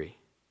hungry,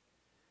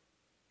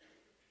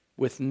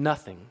 with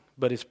nothing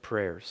but his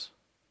prayers.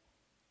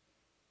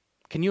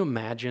 Can you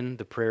imagine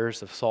the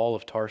prayers of Saul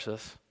of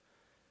Tarsus?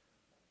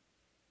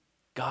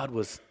 God,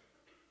 was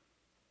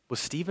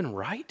Stephen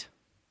right?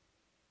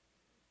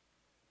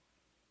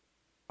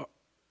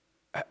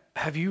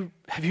 Have you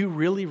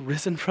really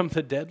risen from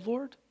the dead,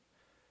 Lord?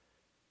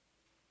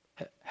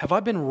 Have I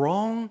been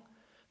wrong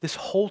this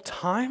whole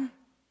time?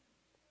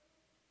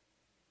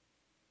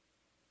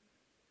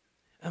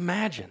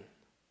 Imagine.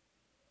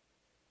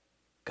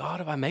 God,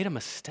 have I made a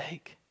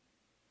mistake?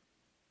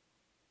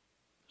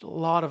 There's a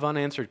lot of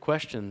unanswered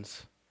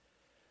questions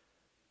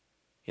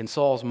in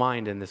Saul's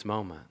mind in this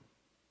moment.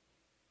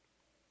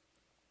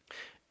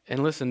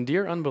 And listen,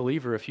 dear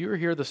unbeliever, if you're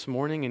here this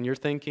morning and you're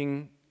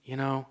thinking,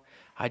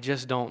 I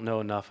just don't know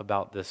enough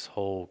about this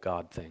whole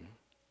God thing.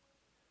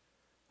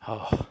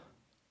 Oh.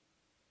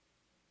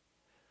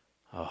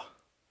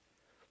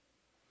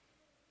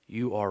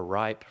 You are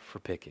ripe for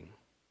picking.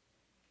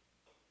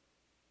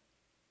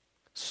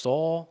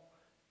 Saul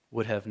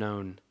would have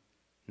known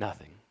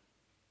nothing.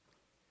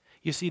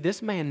 You see,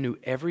 this man knew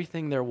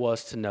everything there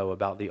was to know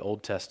about the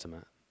Old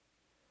Testament.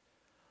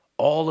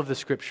 All of the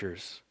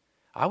scriptures.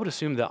 I would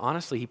assume that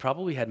honestly, he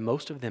probably had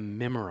most of them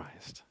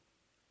memorized.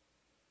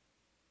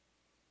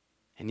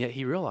 And yet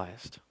he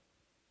realized,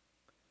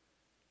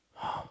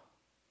 I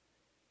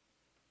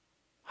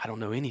don't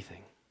know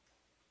anything.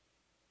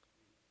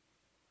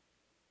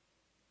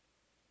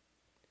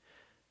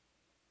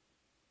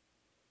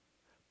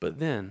 But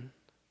then,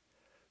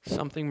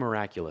 something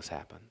miraculous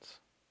happens.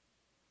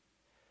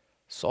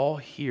 Saul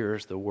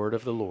hears the word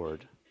of the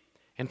Lord,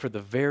 and for the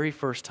very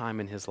first time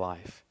in his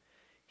life,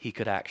 he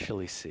could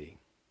actually see.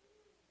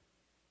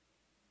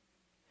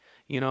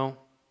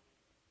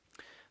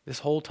 This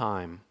whole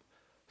time,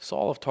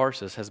 Saul of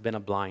Tarsus has been a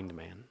blind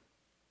man.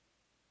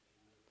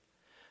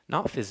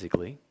 Not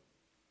physically.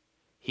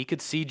 He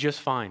could see just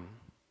fine.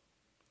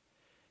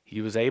 He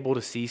was able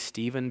to see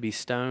Stephen be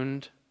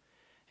stoned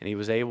and he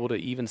was able to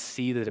even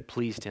see that it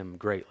pleased him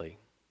greatly.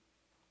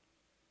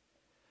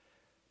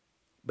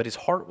 But his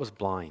heart was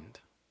blind.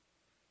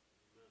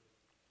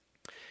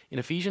 In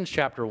Ephesians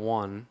chapter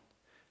 1,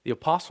 the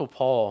Apostle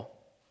Paul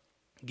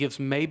gives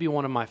maybe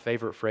one of my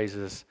favorite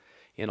phrases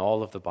in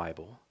all of the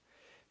Bible.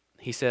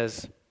 He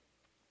says,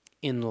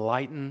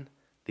 "Enlighten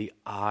the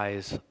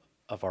eyes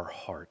of our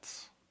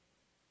hearts."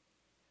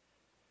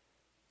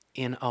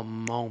 In a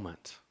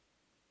moment,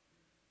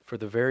 for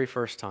the very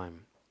first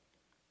time,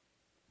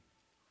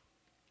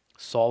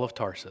 Saul of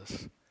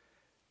Tarsus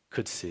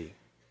could see.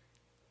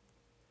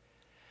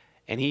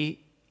 And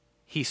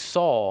he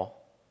saw,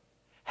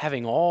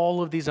 having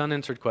all of these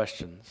unanswered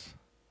questions,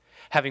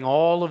 having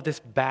all of this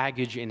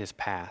baggage in his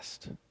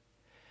past,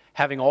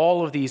 having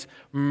all of these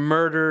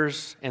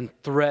murders and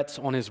threats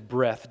on his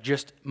breath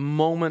just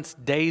moments,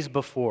 days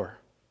before.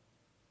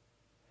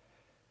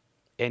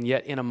 And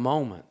yet in a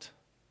moment,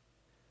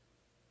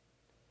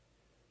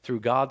 through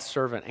God's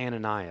servant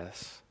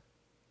Ananias,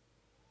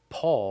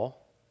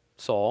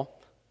 Saul,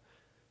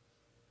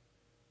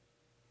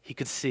 he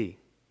could see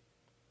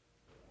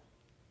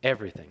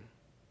everything.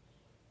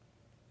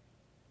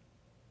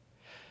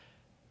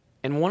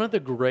 And one of the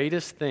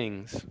greatest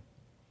things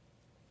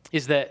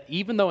is that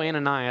even though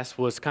Ananias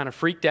was kind of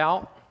freaked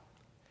out,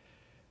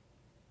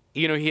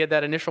 he had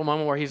that initial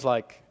moment where he's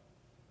like,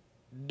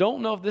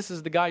 don't know if this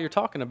is the guy you're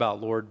talking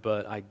about, Lord,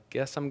 but I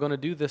guess I'm going to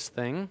do this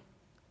thing.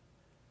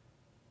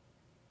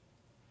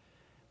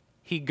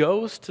 He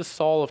goes to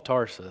Saul of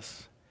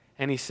Tarsus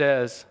and he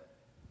says,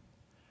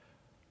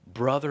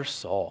 "Brother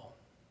Saul."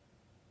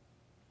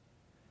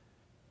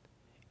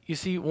 You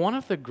see, one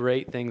of the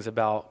great things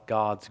about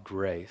God's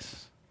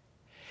grace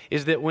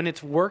is that when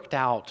it's worked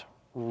out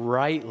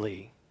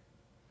rightly,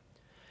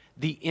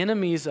 the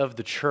enemies of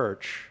the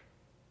church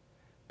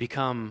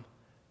become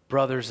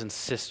brothers and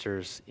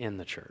sisters in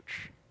the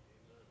church.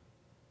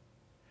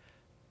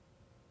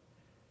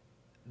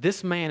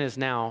 This man is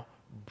now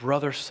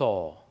Brother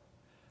Saul,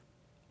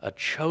 a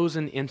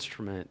chosen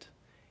instrument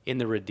in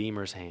the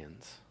Redeemer's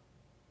hands.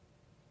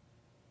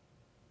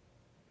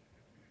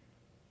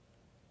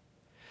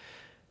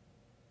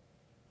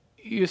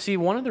 You see,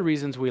 one of the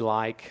reasons we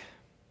like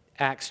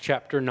Acts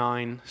chapter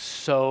 9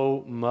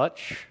 so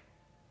much,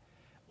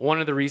 one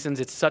of the reasons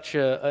it's such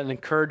an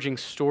encouraging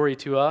story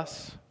to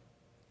us,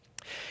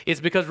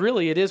 is because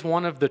really it is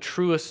one of the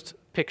truest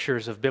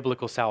pictures of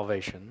biblical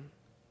salvation.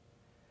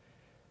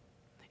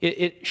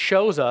 It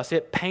shows us,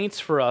 it paints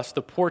for us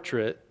the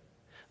portrait,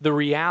 the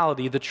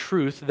reality, the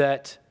truth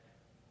that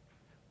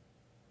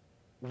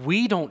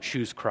we don't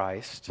choose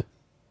Christ,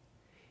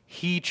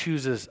 He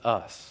chooses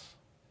us.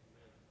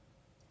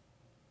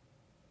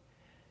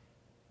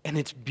 And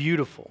it's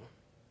beautiful.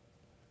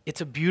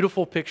 It's a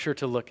beautiful picture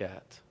to look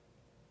at.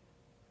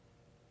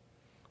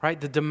 Right?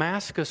 The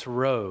Damascus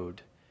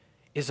Road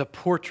is a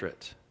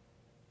portrait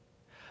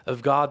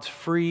of God's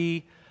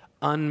free,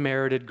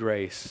 unmerited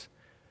grace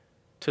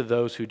to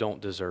those who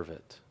don't deserve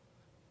it.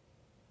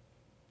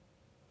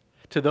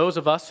 To those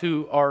of us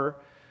who are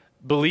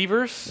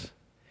believers,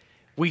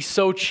 we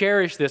so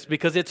cherish this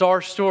because it's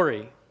our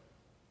story.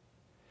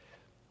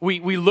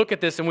 We look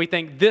at this and we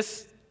think,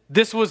 this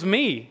was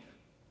me.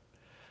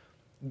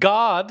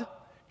 God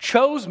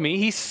chose me,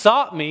 He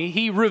sought me,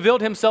 He revealed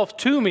Himself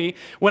to me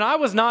when I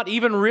was not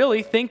even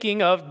really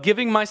thinking of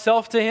giving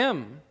myself to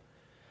Him.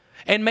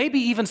 And maybe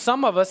even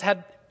some of us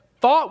had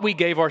thought we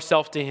gave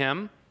ourselves to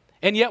Him,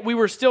 and yet we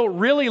were still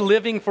really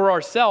living for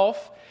ourselves.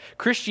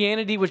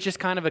 Christianity was just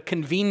kind of a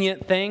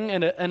convenient thing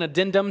and an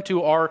addendum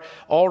to our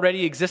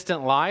already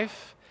existent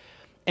life.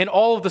 And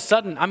all of a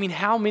sudden,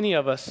 how many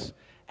of us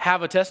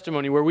have a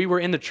testimony where we were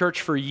in the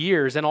church for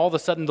years and all of a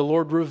sudden the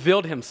Lord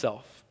revealed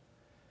Himself?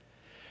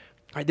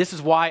 Right, this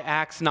is why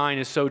Acts 9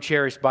 is so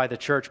cherished by the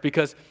church,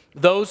 because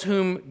those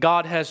whom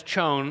God has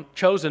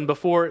chosen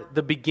before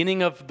the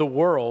beginning of the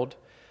world,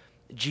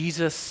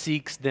 Jesus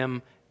seeks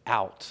them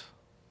out.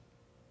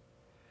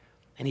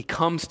 And He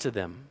comes to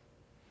them,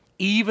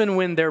 even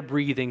when they're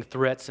breathing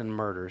threats and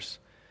murders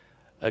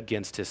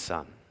against His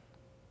Son.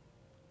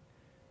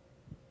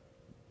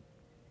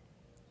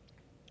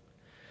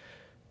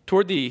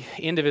 Toward the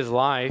end of his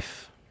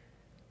life,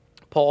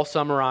 Paul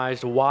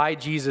summarized why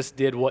Jesus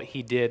did what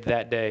He did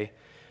that day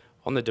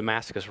on the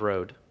Damascus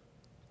Road.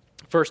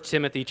 1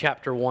 Timothy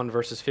chapter 1,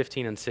 verses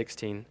 15 and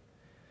 16.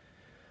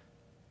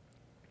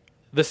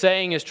 The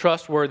saying is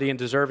trustworthy and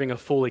deserving of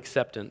full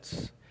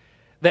acceptance,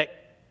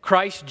 that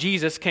Christ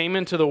Jesus came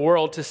into the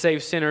world to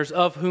save sinners,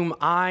 of whom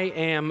I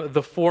am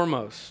the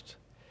foremost.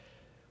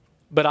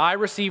 But I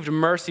received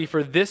mercy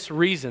for this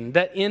reason,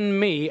 that in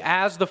me,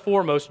 as the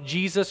foremost,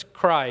 Jesus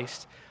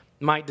Christ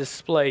might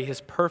display His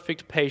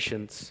perfect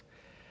patience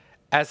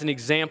as an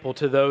example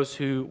to those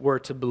who were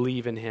to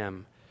believe in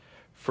Him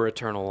for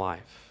eternal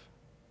life.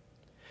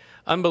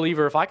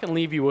 Unbeliever, if I can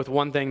leave you with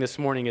one thing this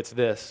morning, it's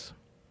this: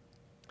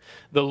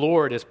 the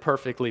Lord is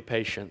perfectly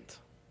patient.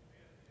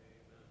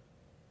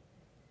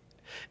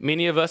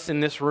 Many of us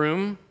in this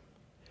room,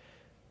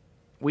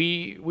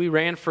 we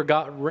ran from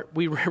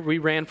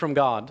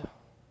God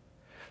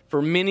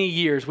For many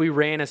years, we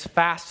ran as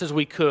fast as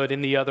we could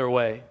in the other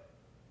way.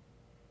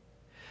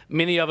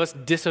 Many of us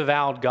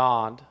disavowed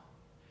God.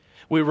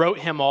 We wrote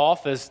him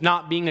off as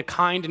not being a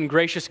kind and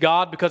gracious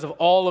God because of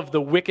all of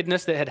the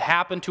wickedness that had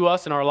happened to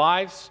us in our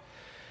lives.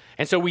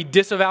 And so we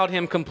disavowed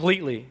him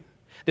completely.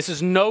 This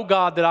is no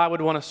God that I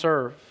would want to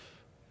serve.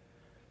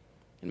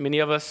 And many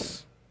of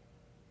us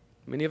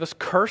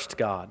cursed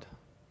God.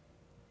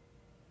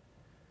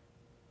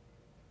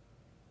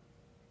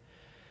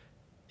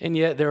 And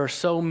yet there are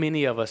so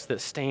many of us that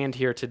stand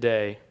here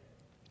today,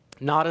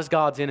 not as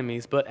God's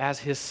enemies, but as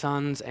his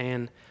sons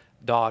and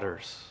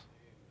daughters.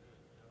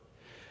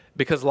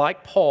 Because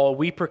like Paul,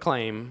 we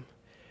proclaim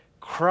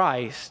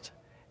Christ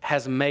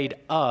has made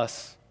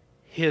us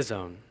his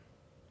own.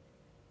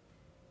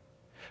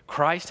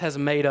 Christ has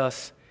made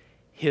us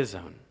his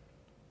own.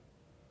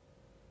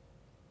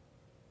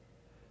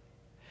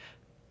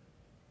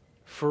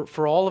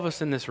 For all of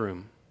us in this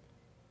room,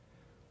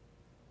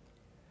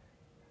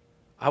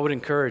 I would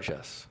encourage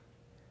us,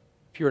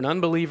 if you're an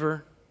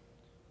unbeliever,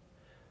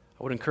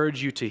 I would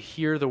encourage you to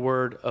hear the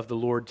word of the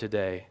Lord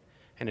today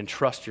and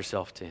entrust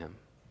yourself to him.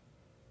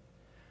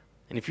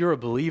 And if you're a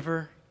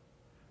believer,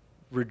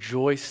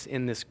 rejoice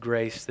in this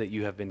grace that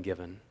you have been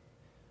given.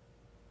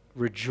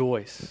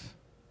 Rejoice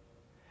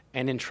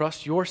and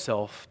entrust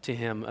yourself to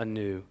him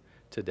anew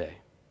today.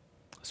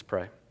 Let's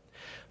pray.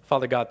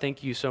 Father God,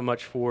 thank you so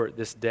much for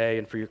this day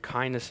and for your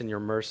kindness and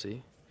your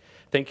mercy.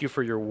 Thank you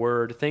for your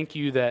word. Thank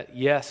you that,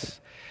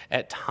 yes,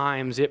 at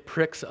times it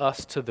pricks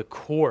us to the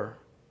core.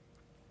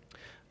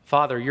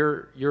 Father,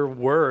 your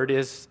word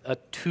is a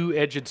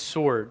two-edged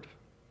sword.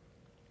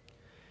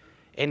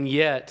 And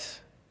yet,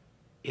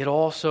 it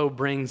also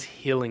brings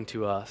healing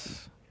to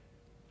us.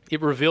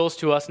 It reveals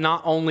to us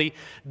not only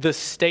the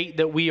state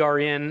that we are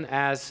in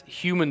as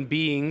human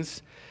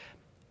beings,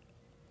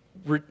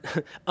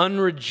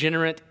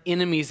 unregenerate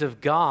enemies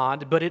of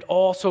God, but it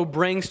also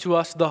brings to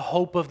us the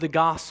hope of the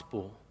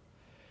gospel.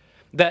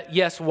 That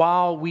yes,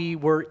 while we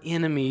were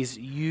enemies,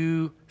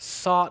 you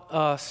sought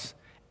us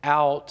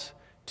out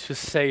to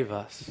save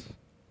us.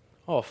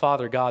 Oh,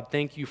 Father God,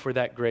 thank you for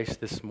that grace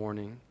this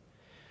morning.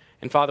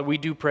 And Father, we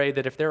do pray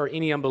that if there are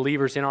any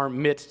unbelievers in our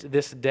midst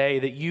this day,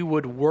 that you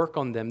would work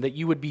on them, that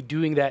you would be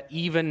doing that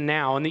even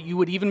now, and that you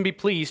would even be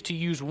pleased to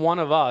use one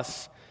of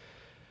us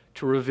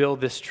to reveal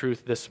this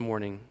truth this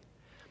morning,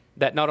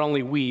 that not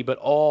only we, but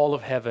all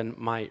of heaven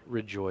might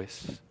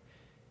rejoice.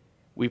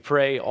 We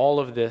pray all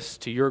of this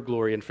to your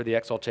glory and for the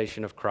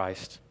exaltation of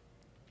Christ.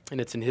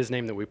 And it's in his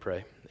name that we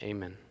pray.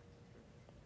 Amen.